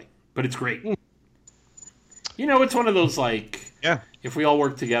longer play. But it's great. You know, it's one of those like, if we all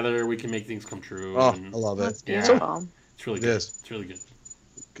work together, we can make things come true. Oh, I love it. That's beautiful. It's really good. It's really good.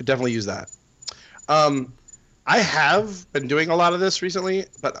 Could definitely use that. I have been doing a lot of this recently,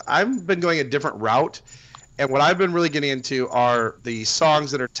 but I've been going a different route. And what I've been really getting into are the songs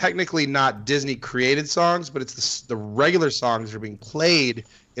that are technically not Disney created songs, but it's the regular songs that are being played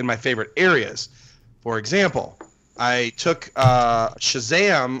in my favorite areas. For example, I took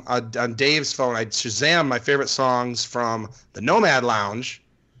Shazam on Dave's phone. I Shazam my favorite songs from the Nomad Lounge,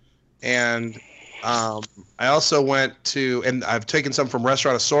 and I also went to, and I've taken some from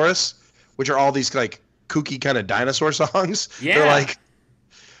Restaurantosaurus, which are all these like kooky kind of dinosaur songs. Yeah.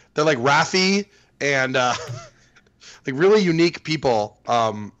 They're like Rafi and like really unique people.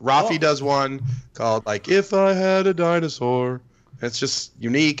 Rafi does one called like "If I Had a Dinosaur." It's just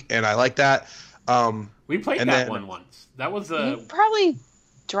unique, and I like that. We played that one once. That was a. You probably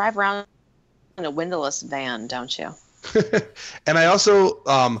drive around in a windowless van, don't you? And I also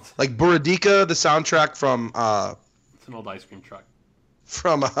like Buradika, the soundtrack from. It's an old ice cream truck.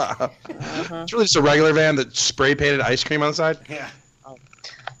 From it's really just a regular van that spray painted ice cream on the side. Yeah.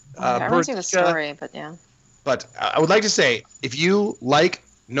 I haven't seen the story, but yeah. But I would like to say, if you like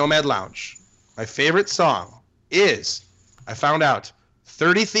Nomad Lounge, my favorite song is, I found out,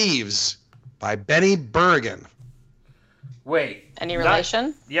 30 Thieves by Benny Bergen. Wait. Any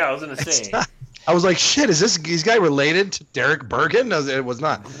relation? Yeah, I was going to say. I was like, shit, is this guy related to Derek Bergen? No, it was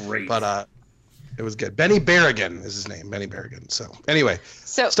not. Great. But it was good. Benny Berrigan is his name, Benny Berrigan. So anyway,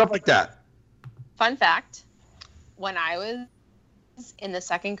 stuff like that. Fun fact, when I was in the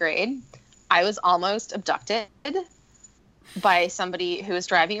 2nd grade, I was almost abducted by somebody who was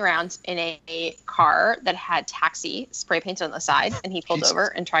driving around in a car that had taxi spray painted on the side, and he pulled over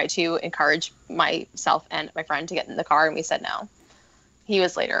and tried to encourage myself and my friend to get in the car, and we said no. He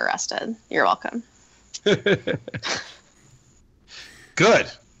was later arrested. You're welcome. Good.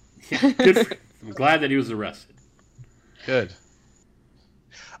 Yeah, good. I'm glad that he was arrested. Good.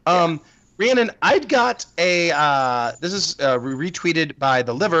 Rhiannon, I'd got a, this is retweeted by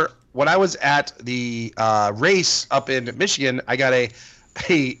The Liver. When I was at the race up in Michigan, I got a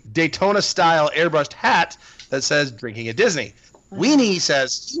Daytona-style airbrushed hat that says "Drinking at Disney." Weenie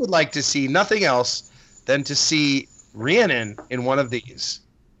says he would like to see nothing else than to see Rhiannon in one of these.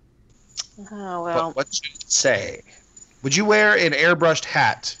 Oh, well. What should it say? Would you wear an airbrushed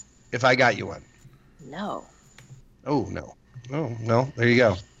hat if I got you one? No. Oh, no. Oh, well, there you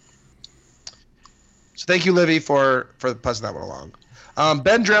go. So thank you, Livy, for passing that one along.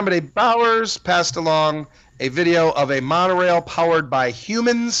 Ben Dramade Bowers passed along a video of a monorail powered by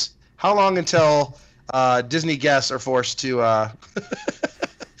humans. How long until Disney guests are forced to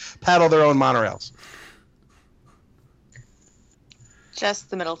paddle their own monorails? Just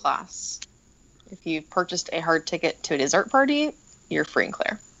the middle class. If you purchased a hard ticket to a dessert party, you're free and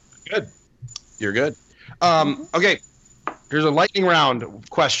clear. Good. You're good. Okay. Here's a lightning round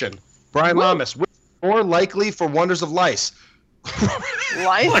question. Brian Lamas, which is more likely for Wonders of Lice?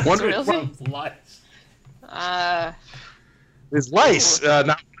 Lice? Wonders Really? of Life. Is lice not one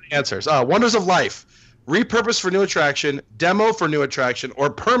of the answers? Wonders of Life, repurposed for new attraction, demo for new attraction, or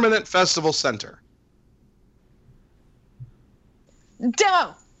permanent festival center?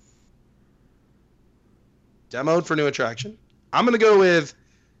 Demo! Demoed for new attraction. I'm going to go with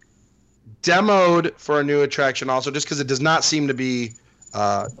demoed for a new attraction also, just because it does not seem to be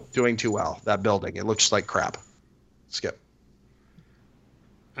doing too well, that building. It looks like crap. Skip.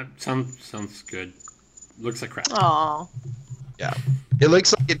 Sounds good. Looks like crap. Aw. Yeah. It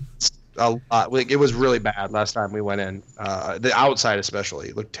looks like it's a lot. Like, it was really bad last time we went in. The outside especially.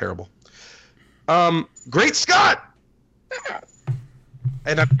 It looked terrible. Great Scott!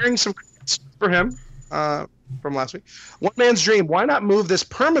 And I'm hearing some credits for him from last week. One Man's Dream. Why not move this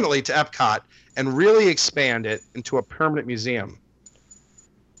permanently to Epcot and really expand it into a permanent museum?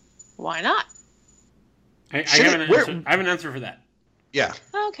 Why not? I have an answer for that. Yeah.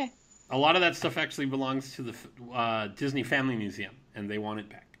 Oh, okay. A lot of that stuff actually belongs to the Disney Family Museum, and they want it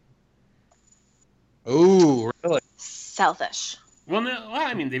back. Ooh, really? Selfish. Well, no,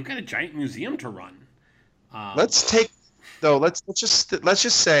 I mean they've got a giant museum to run. Let's just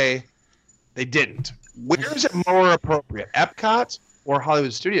say they didn't. Where is it more appropriate, Epcot or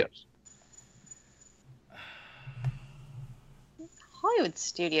Hollywood Studios? Hollywood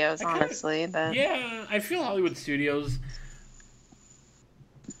Studios, honestly, but Yeah, I feel Hollywood Studios,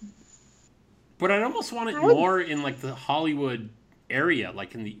 but I'd almost want it more in like the Hollywood area,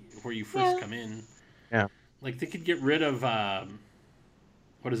 like in the where you first come in. Yeah. Like they could get rid of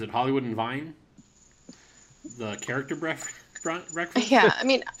what is it, Hollywood and Vine, the character breakfast. yeah, I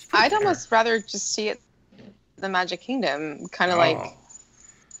mean, I'd almost rather just see it the Magic Kingdom, kind of like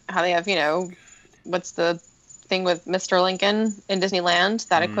how they have, what's the thing with Mr. Lincoln in Disneyland,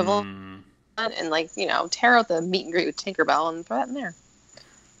 that equivalent, and like, tear out the meet and greet with Tinkerbell and throw that in there.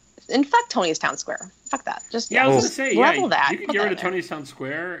 In fact, Tony's Town Square. Fuck that. Just I was gonna say, level that. You could get rid of Tony's Town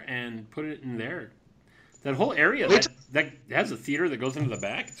Square and put it in there. That whole area that has a theater that goes into the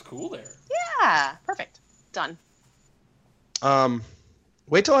back. It's cool there. Yeah, perfect. Done.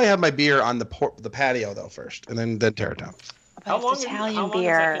 Wait till I have my beer on the patio though first, and then tear it down. How long It's is Italian that going to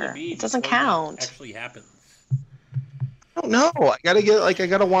beer. be? It doesn't before that count. actually happens. I don't know. I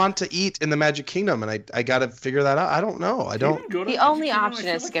gotta want to eat in the Magic Kingdom, and I gotta figure that out. I don't know. I don't. The only option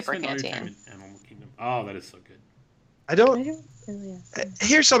is Skipper Canteen. Oh, that is so good. I don't.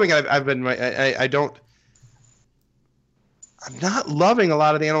 Here's something I've been. I don't. I'm not loving a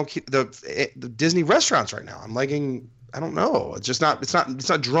lot of the Disney restaurants right now. I'm liking. I don't know. It's just not. It's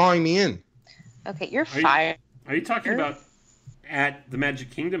not drawing me in. Okay, you're fired. Are you talking about at the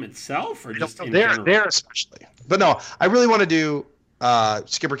Magic Kingdom itself, or just in general? There especially. But no, I really want to do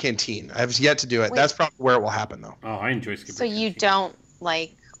Skipper Canteen. I have yet to do it. Wait. That's probably where it will happen, though. Oh, I enjoy Skipper. So Canteen. you don't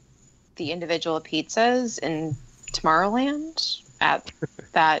like the individual pizzas in Tomorrowland at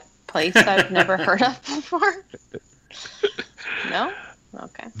that place that I've never heard of before? No?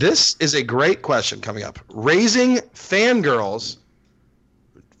 Okay. This is a great question coming up. Raising fangirls.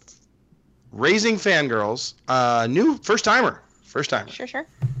 New first timer. Sure.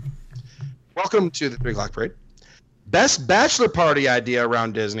 Welcome to the 3 o'clock parade. Best bachelor party idea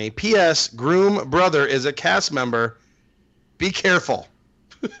around Disney. P.S. Groom brother is a cast member. Be careful.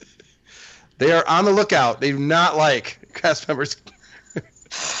 They are on the lookout. They do not like cast members.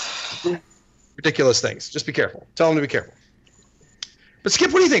 Ridiculous things. Just be careful. Tell them to be careful. But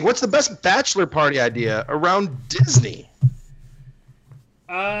Skip, what do you think? What's the best bachelor party idea around Disney?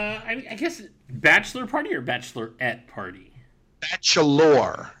 I guess bachelor party or bachelorette party?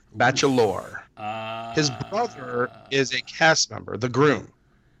 Bachelor. His brother is a cast member, the groom.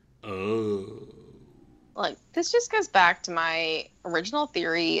 Oh. Look, this just goes back to my original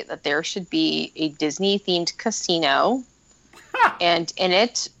theory that there should be a Disney-themed casino, and in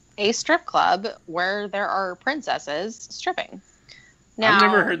it, a strip club where there are princesses stripping. Now, I've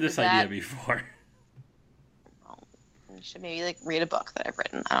never heard this idea before. Well, you should maybe read a book that I've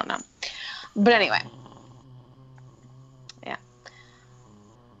written. I don't know. But anyway. Yeah.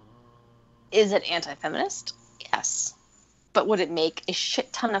 Is it anti-feminist? Yes. But would it make a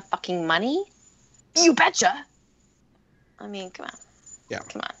shit ton of fucking money? You betcha. I mean, come on. Yeah.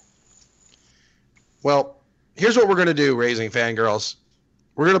 Come on. Well, here's what we're going to do, Raising Fangirls.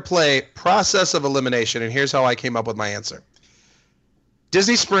 We're going to play Process of Elimination, and here's how I came up with my answer.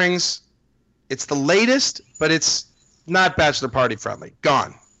 Disney Springs, it's the latest, but it's not bachelor party friendly.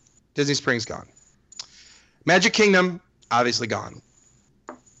 Gone. Disney Springs gone. Magic Kingdom, obviously gone.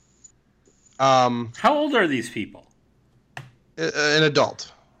 How old are these people? An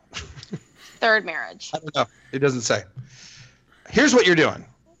adult. Third marriage. I don't know. It doesn't say. Here's what you're doing.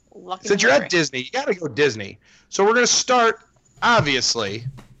 Lucky Since you're number at three. Disney, you got to go Disney. So we're going to start, obviously,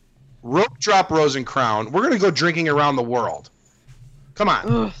 rope drop, rose and crown. We're going to go drinking around the world. Come on.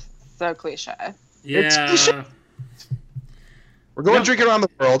 Ugh, so cliche. Yeah. We're going drinking around the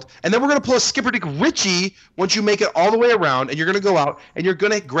world, and then we're going to pull a Skipper Dick Ritchie once you make it all the way around, and you're going to go out, and you're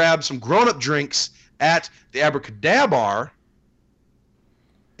going to grab some grown-up drinks at the Abracadabar,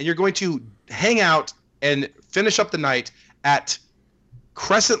 and you're going to hang out and finish up the night at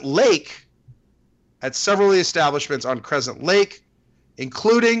Crescent Lake, at several of the establishments on Crescent Lake,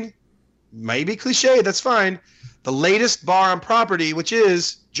 including, maybe cliche, that's fine, the latest bar on property, which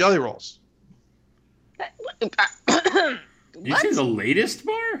is Jelly Rolls. Did you say the latest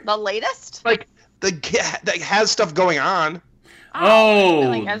bar? The latest? Like, that has stuff going on. Oh,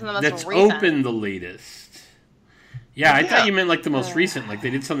 like as in the most that's recent. open the latest. Yeah, I thought you meant like the most recent, like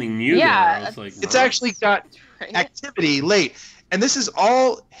they did something new Yeah, there. I was like, It's what? actually got activity late. And this is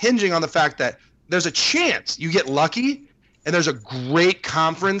all hinging on the fact that there's a chance you get lucky, and there's a great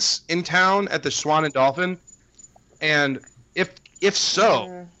conference in town at the Swan and Dolphin. And if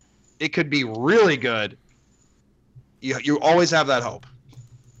so, it could be really good. You always have that hope.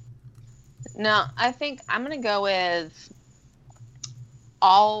 No, I think I'm going to go with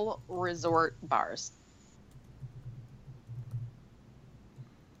all resort bars.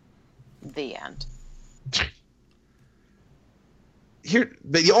 The end. Here,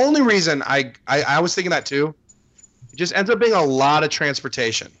 the only reason I was thinking that too, it just ends up being a lot of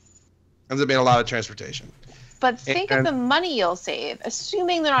transportation. But think of the money you'll save,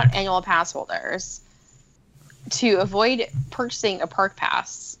 assuming they're not annual pass holders, to avoid purchasing a park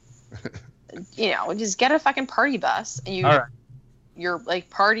pass. Just get a fucking party bus, and All right. you're like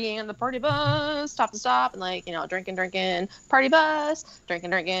partying on the party bus, stop to stop, and drinking, party bus,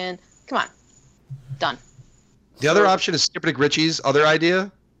 drinking. Come on, done. The other option is Skipper Dick Ritchie's other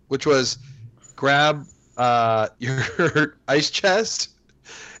idea, which was grab your ice chest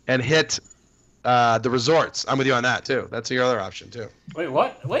and hit the resorts. I'm with you on that too. That's your other option too. Wait,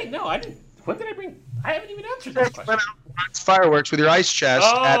 what? Wait, no, I didn't. When did I bring? I haven't even answered this question. Fireworks with your ice chest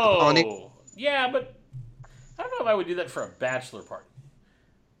at the Polynesian. Yeah, but I don't know if I would do that for a bachelor party.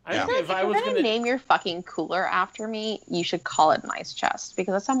 I think if I was going to name your fucking cooler after me, you should call it an ice chest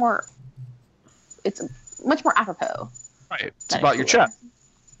because that's more. It's much more apropos. Right. It's about your chest.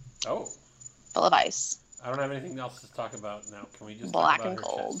 Oh. Full of ice. I don't have anything else to talk about now. Can we just black talk about and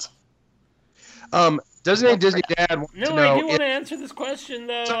cold? Doesn't a Disney dad want to know? No, I do want to answer this question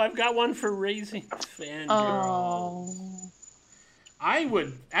though. I've got one for raising fangirl. Oh. I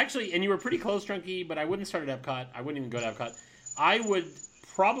would actually, and you were pretty close, Drunky, but I wouldn't start at Epcot. I wouldn't even go to Epcot. I would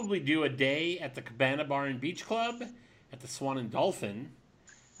probably do a day at the Cabana Bar and Beach Club, at the Swan and Dolphin.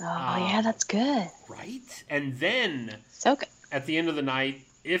 Oh yeah, that's good. Right, and then so good. At the end of the night,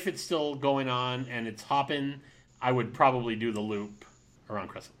 if it's still going on and it's hopping, I would probably do the loop around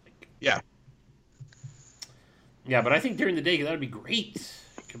Crescent Lake. Yeah. Yeah, but I think during the day that would be great.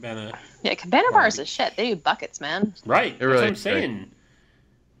 Cabana. Yeah, Cabana Bar is a shit. They do buckets, man. Right. That's what I'm saying. Great.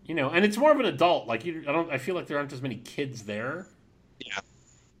 You know, and it's more of an adult. Like I feel like there aren't as many kids there. Yeah.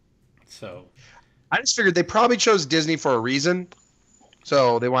 So. I just figured they probably chose Disney for a reason.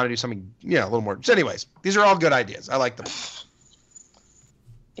 So they want to do something, a little more. So anyways, these are all good ideas. I like them.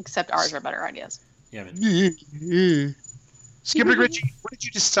 Except ours are better ideas. Yeah, man. Skipper Richie, what did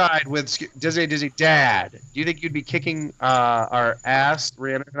you decide with Disney Dad? Do you think you'd be kicking our ass,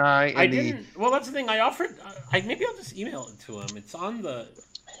 Rihanna and I? Didn't. Well, that's the thing. I offered. Maybe I'll just email it to him. It's on the.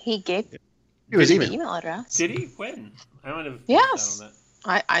 He gave. His email address. Did he? When? I might have. Yes. On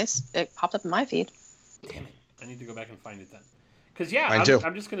that. It popped up in my feed. Damn it! I need to go back and find it then. Because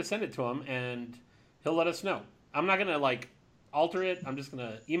I'm just gonna send it to him and he'll let us know. I'm not gonna alter it. I'm just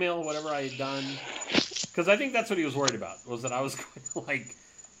gonna email whatever I had done. Because I think that's what he was worried about, was that I was going to,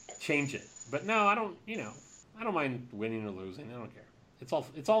 change it. But no, I don't, I don't mind winning or losing. I don't care.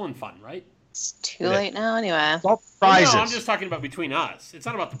 It's all in fun, right? It's too late now anyway. It's all prizes. No, I'm just talking about between us. It's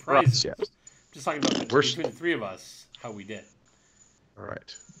not about the prizes. Yes. I'm just talking about between the three of us, how we did. All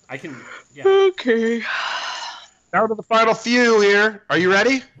right. I can, yeah. Okay. Now to the final few here. Are you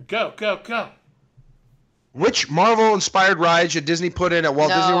ready? Go. Which Marvel-inspired ride should Disney put in at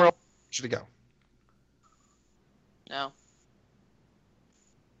Walt Disney World? Should it go? No.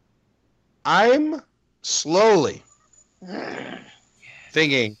 I'm slowly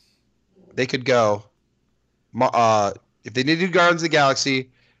thinking they could go. If they need to do Guardians of the Galaxy,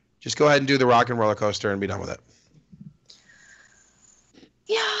 just go ahead and do the Rock and Roller Coaster and be done with it.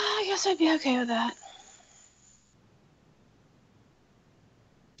 Yeah, I guess I'd be okay with that.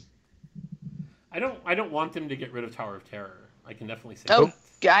 I don't want them to get rid of Tower of Terror. I can definitely say that.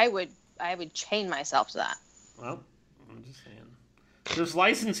 I would chain myself to that. Well, I'm just saying. There's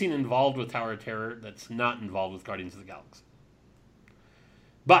licensing involved with Tower of Terror that's not involved with Guardians of the Galaxy.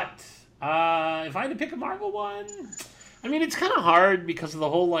 But if I had to pick a Marvel one, I mean, it's kind of hard because of the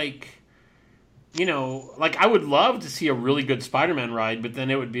whole, I would love to see a really good Spider-Man ride, but then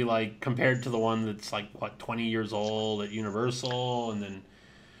it would be, compared to the one that's, 20 years old at Universal, and then...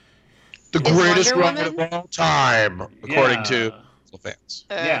 The greatest ride of all time, according to fans.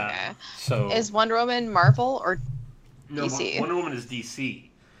 Yeah. Okay. So is Wonder Woman Marvel or DC? Wonder Woman is DC.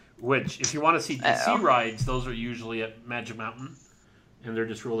 Which, if you want to see DC rides, those are usually at Magic Mountain, and they're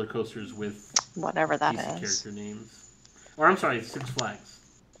just roller coasters with whatever that DC is. Character names. Or I'm sorry, Six Flags.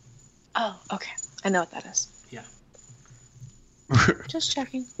 Oh, okay. I know what that is. Yeah. Just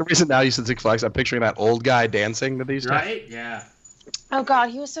checking. The reason now you said Six Flags, I'm picturing that old guy dancing to these. Right? Yeah. Oh God,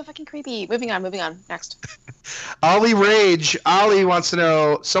 he was so fucking creepy. Moving on. Next. Ollie Rage. Ollie wants to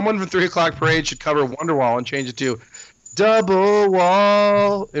know, someone from 3 O'Clock Parade should cover Wonderwall and change it to Double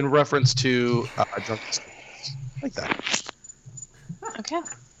Wall in reference to Drunk. Like that. Okay.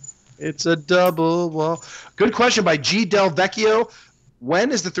 It's a double wall. Good question by G. Del Vecchio.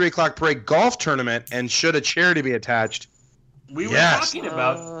 When is the 3 O'Clock Parade golf tournament, and should a charity be attached? We were talking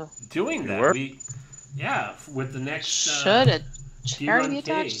about doing that. With the next... should a charity be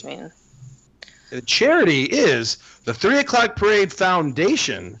attached? I mean, the charity is the 3 O'Clock Parade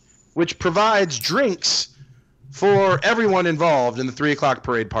Foundation, which provides drinks for everyone involved in the 3 O'Clock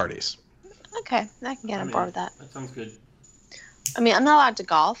Parade parties. Okay, I can get on board with that. That sounds good. I mean, I'm not allowed to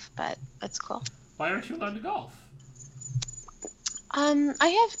golf, but that's cool. Why aren't you allowed to golf? I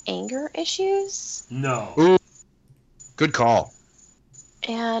have anger issues. No. Ooh, good call.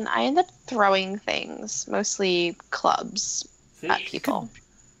 And I end up throwing things, mostly clubs, at people.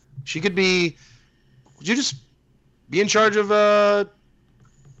 She could be... Would you just be in charge of...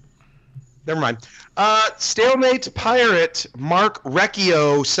 Never mind. Stalemate Pirate Mark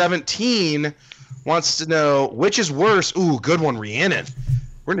Recchio 17 wants to know, which is worse? Ooh, good one, Rhiannon.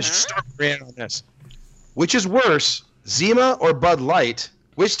 We're going to start Rhiannon on this. Which is worse, Zima or Bud Light?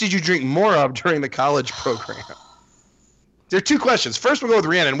 Which did you drink more of during the college program? There are two questions. First, we'll go with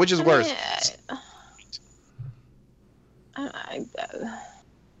Rhiannon. Which is worse? It's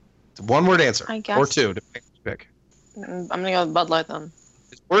It's a one-word answer. I guess. Or two, depending on your pick. I'm gonna go with Bud Light then.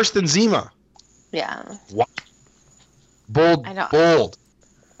 It's worse than Zima. Yeah. What? Bold. I know. Bold.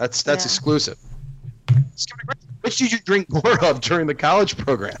 That's Yeah. exclusive. Which did you drink more of during the college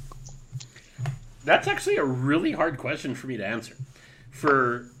program? That's actually a really hard question for me to answer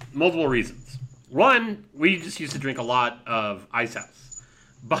for multiple reasons. One, we just used to drink a lot of Ice House.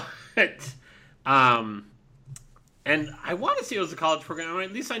 But, and I want to say it was a college program.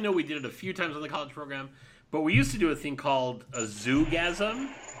 At least I know we did it a few times on the college program. But we used to do a thing called a zoogasm.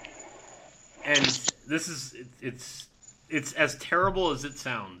 And this is, it's as terrible as it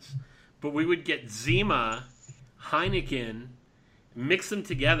sounds. But we would get Zima, Heineken, mix them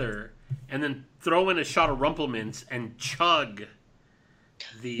together, and then throw in a shot of Rumpelmints and chug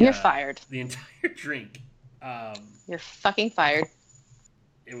You're fired. the entire drink. You're fucking fired.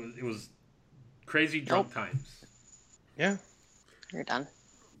 It was crazy drunk times. Yeah. You're done.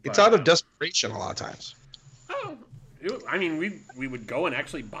 It's But, out of desperation a lot of times. Oh, I mean, we would go and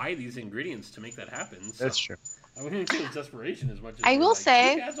actually buy these ingredients to make that happen. So That's true. I wouldn't say it was desperation as much as I we were will like,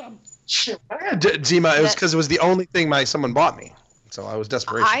 say- "You guys, Zima, it was That- because it was the only thing someone bought me. So I was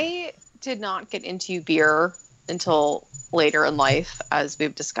desperation. I did not get into beer until later in life, as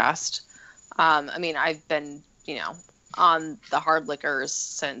we've discussed. I mean, I've been, on the hard liquors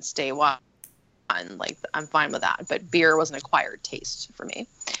since day one. Like, I'm fine with that. But beer was an acquired taste for me.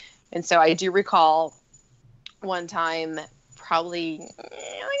 And so I do recall one time, probably like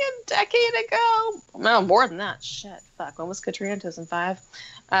a decade ago. No, more than that. Shit. Fuck. When was Katrina? 2005?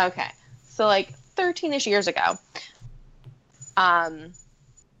 Okay. So, like, 13-ish years ago.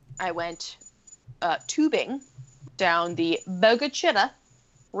 I went tubing down the Bogue Chitto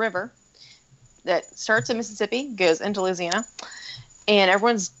River that starts in Mississippi, goes into Louisiana, and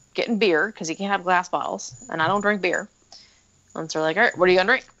everyone's getting beer because you can't have glass bottles, and I don't drink beer. And so we're like, all right, what are you gonna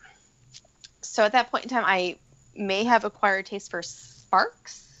drink? So at that point in time, I may have acquired a taste for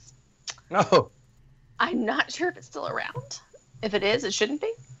Sparks. Oh, I'm not sure if it's still around. If it is, it shouldn't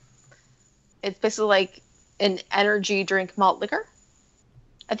be. It's basically like an energy drink malt liquor.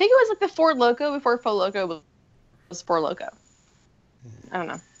 I think it was like the Four Loko before Four Loko was Four Loko. I don't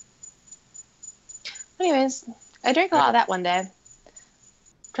know. Anyways, I drank a lot of that one day,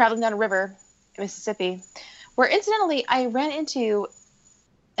 traveling down a river in Mississippi, where incidentally I ran into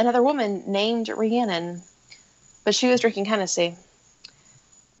another woman named Rhiannon, but she was drinking Hennessy.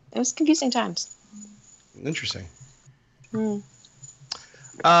 It was confusing times. interesting. Hmm.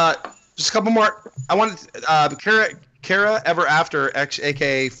 Just a couple more. I wanted Kara Ever After,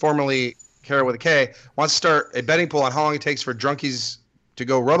 aka formerly Kara with a K, wants to start a betting pool on how long it takes for drunkies to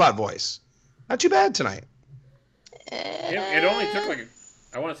go robot voice. Not too bad tonight. it only took like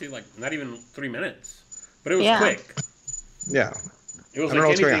I want to say like not even 3 minutes, but it was Yeah. quick. Yeah. It was I don't know like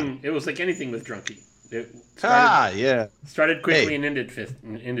what's going anything. It was like anything with Drunky. It Yeah. started quickly Hey. and ended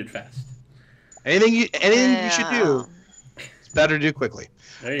fast. Anything you should do, it's better to do quickly.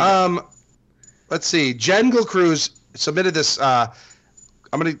 There you go. Let's see. Jengle Cruz submitted this.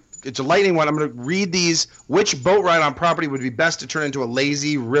 It's a lightning one. I'm gonna read these. Which boat ride on property would be best to turn into a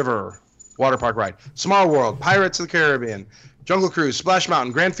lazy river water park ride? Small World, Pirates of the Caribbean, Jungle Cruise, Splash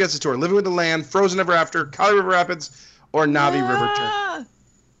Mountain, Grand Fiesta Tour, Living with the Land, Frozen Ever After, Kali River Rapids, or Navi River Tour. Ah,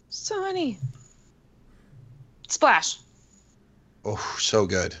 so many. Splash. Oh, so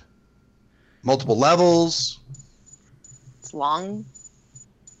good. Multiple levels. It's long.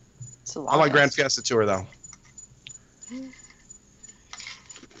 It's a long. I like Grand list. Fiesta Tour though.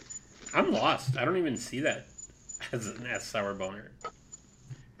 I'm lost. I don't even see that as an S sour boner.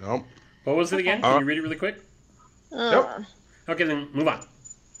 Nope. What was it again? Can you read it really quick? Uh, Okay, then move on.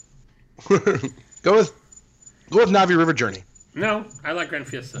 Go with Navi River Journey. No, I like Grand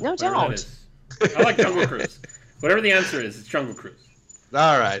Fiesta. No, whatever don't. that is. I like Jungle Cruise. Whatever the answer is, it's Jungle Cruise.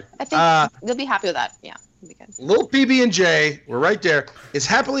 All right. I think you'll be happy with that. Yeah, you'll be good. Little PB and J, we're right there. Is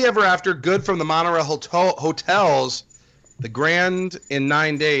Happily Ever After good from the Monorail hotels? The Grand in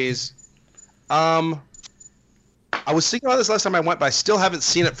 9 days. I was thinking about this last time I went, but I still haven't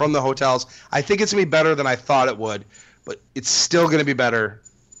seen it from the hotels. I think it's gonna be better than I thought it would, but it's still gonna be better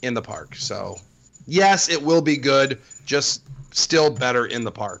in the park. So, yes, it will be good. Just still better in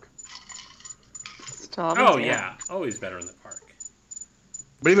the park. Still haven't Oh seen it. yeah, always better in the park.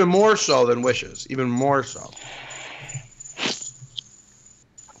 But even more so than Wishes. Even more so.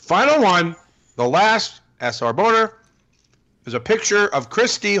 Final one, the last SR Boner. There's a picture of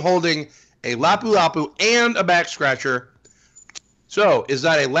Christy holding a Lapu Lapu and a back scratcher. So, is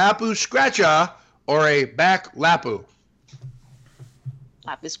that a Lapu Scratcha or a back Lapu?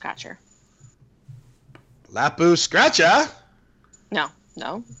 Lapu Scratcher. Lapu Scratcha? No.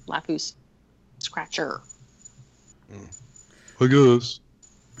 Lapu Scratcher. I guess.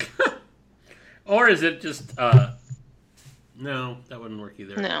 Or is it just no, that wouldn't work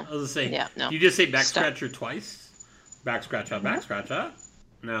either. No. I was gonna say, Yeah, no. you just say back Stop. scratcher twice? Back scratcher, back scratcher?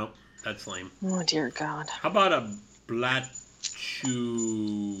 No, that's lame. Oh dear God. How about a Blatchu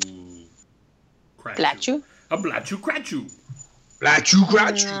Cratchu? Blatchu? A Blatchu Cratchu. Blatchu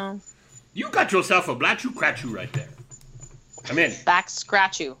Cratchu. No. You got yourself a Blatchu Cratchu right there. I'm in. Back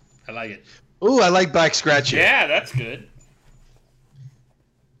Scratchu. I like it. Ooh, I like back scratching. Yeah, that's good.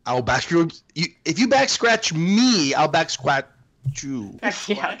 I'll back scratch you. If you back scratch me, I'll back scratch you.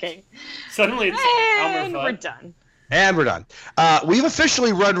 Yeah, okay. Suddenly it's And Elmer we're Fudd. done. And we're done. We've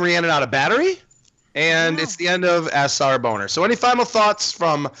officially run Rhiannon out of battery, and Wow. it's the end of Ask Sour Boner. So, any final thoughts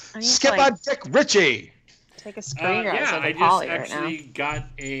from I need to, Skip like, on Dick Ritchie? Take a screen grab Yeah, of I the just poly right now. actually got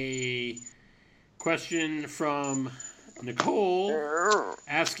a question from Nicole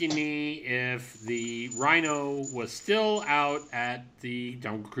asking me if the Rhino was still out at the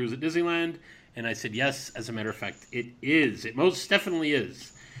Jungle Cruise at Disneyland, and I said yes. As a matter of fact, it is. It most definitely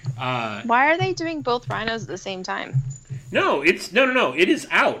is. Why are they doing both rhinos at the same time? No, it's no. It is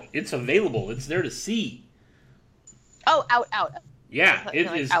out. It's available. It's there to see. Oh, out. Yeah, Like, it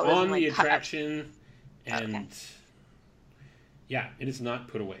like, is out as in, on like, the cut out. attraction, and Okay. yeah, it is not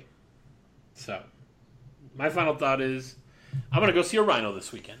put away. So, my final thought is, I'm gonna go see a rhino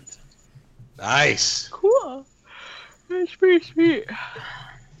this weekend. Nice. Cool. That's pretty sweet.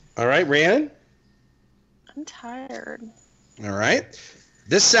 All right, Rhiannon. I'm tired. All right.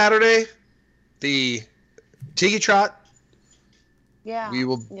 This Saturday, the Tiki Trot. Yeah. We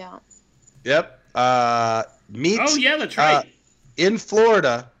will. Yeah. Yep. Meet. Oh yeah, that's right. In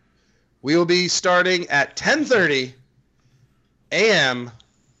Florida. We will be starting at 10:30 a.m.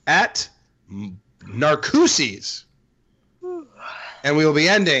 at Narcoossee's. And we will be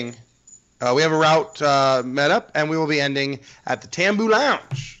ending. We have a route met up, and we will be ending at the Tambu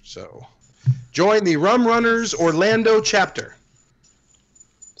Lounge. So join the Rum Runners Orlando chapter.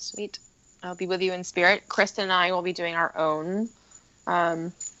 Sweet. I'll be with you in spirit. Kristen and I will be doing our own. Are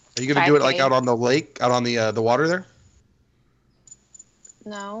you going to do it like 5K. out on the lake, out on the water there?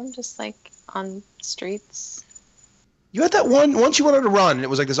 No, just like on streets. You had that one once you wanted to run, and it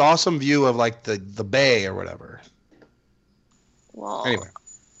was like this awesome view of like the bay or whatever. Well, Anyway,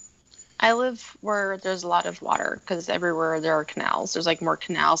 I live where there's a lot of water because everywhere there are canals. There's like more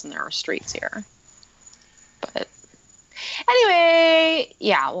canals than there are streets here. But anyway,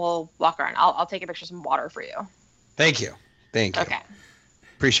 yeah, we'll walk around. I'll take a picture of some water for you. thank you. Okay.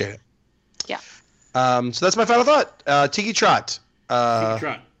 Appreciate it. Yeah. So that's my final thought. Tiki Trot. Tiki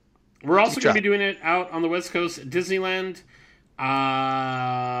Trot. We're also Tiki going to be Trot. doing it out on the West Coast at Disneyland.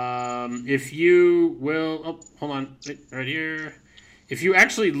 If you will, oh, hold on, right here. If you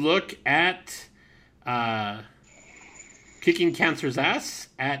actually look at Kicking Cancer's Ass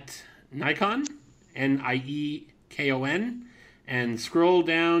at Nikon, Niekon, and scroll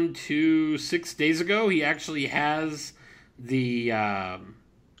down to 6 days ago, he actually has the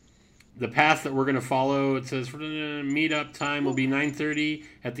path that we're going to follow. It says meetup time will be 9:30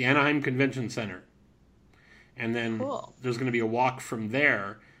 at the Anaheim Convention Center. And then Cool. there's going to be a walk from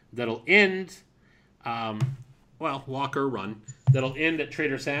there that'll end, walk or run, that'll end at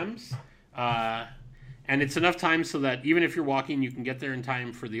Trader Sam's. And it's enough time so that even if you're walking, you can get there in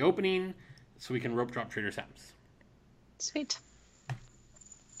time for the opening so we can rope drop Trader Sam's. Sweet.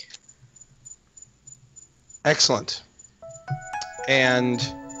 Excellent. And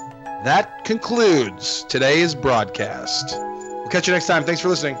that concludes today's broadcast. We'll catch you next time. Thanks for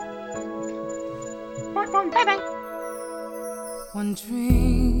listening. Bye-bye. One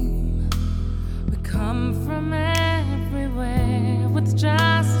dream, we come from everywhere with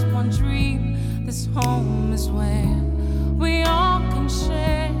just one dream. This home is where we all can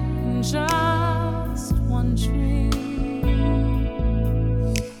share in just one dream.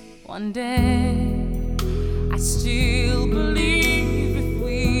 One day, I still believe if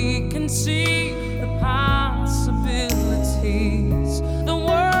we can see the possibilities, the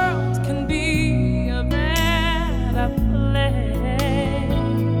world can be a better place.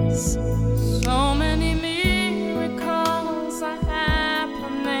 So many miracles are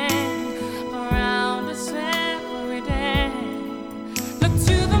happening around us every day. Look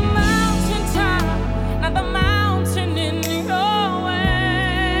to the mountain top, not the mountain in your way.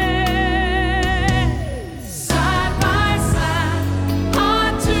 Side by side.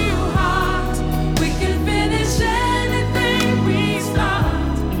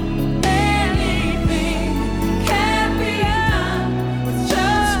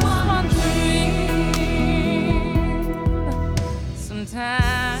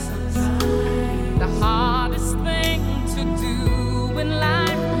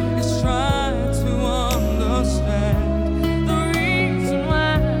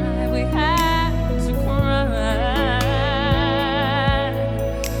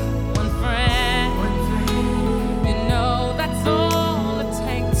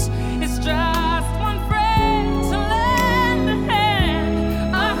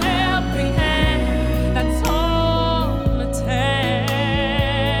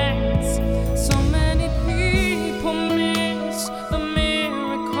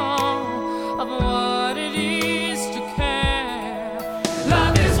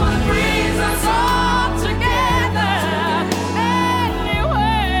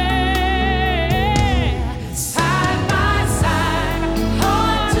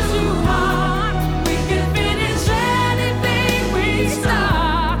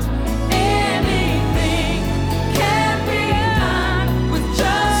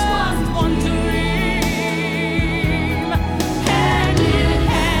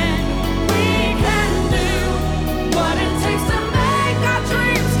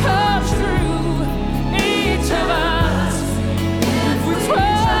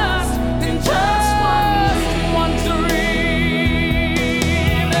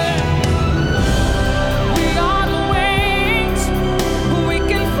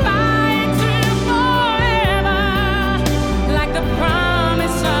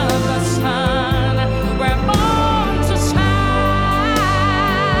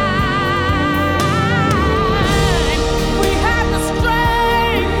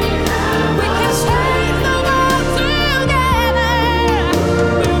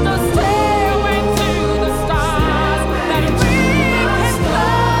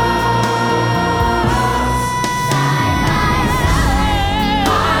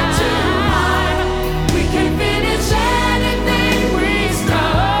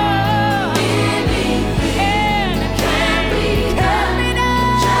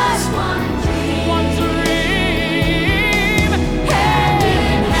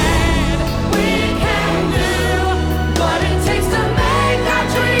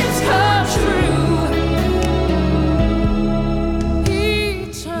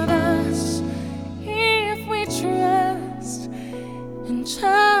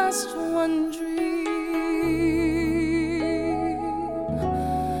 just one dream,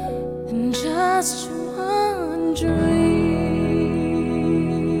 and just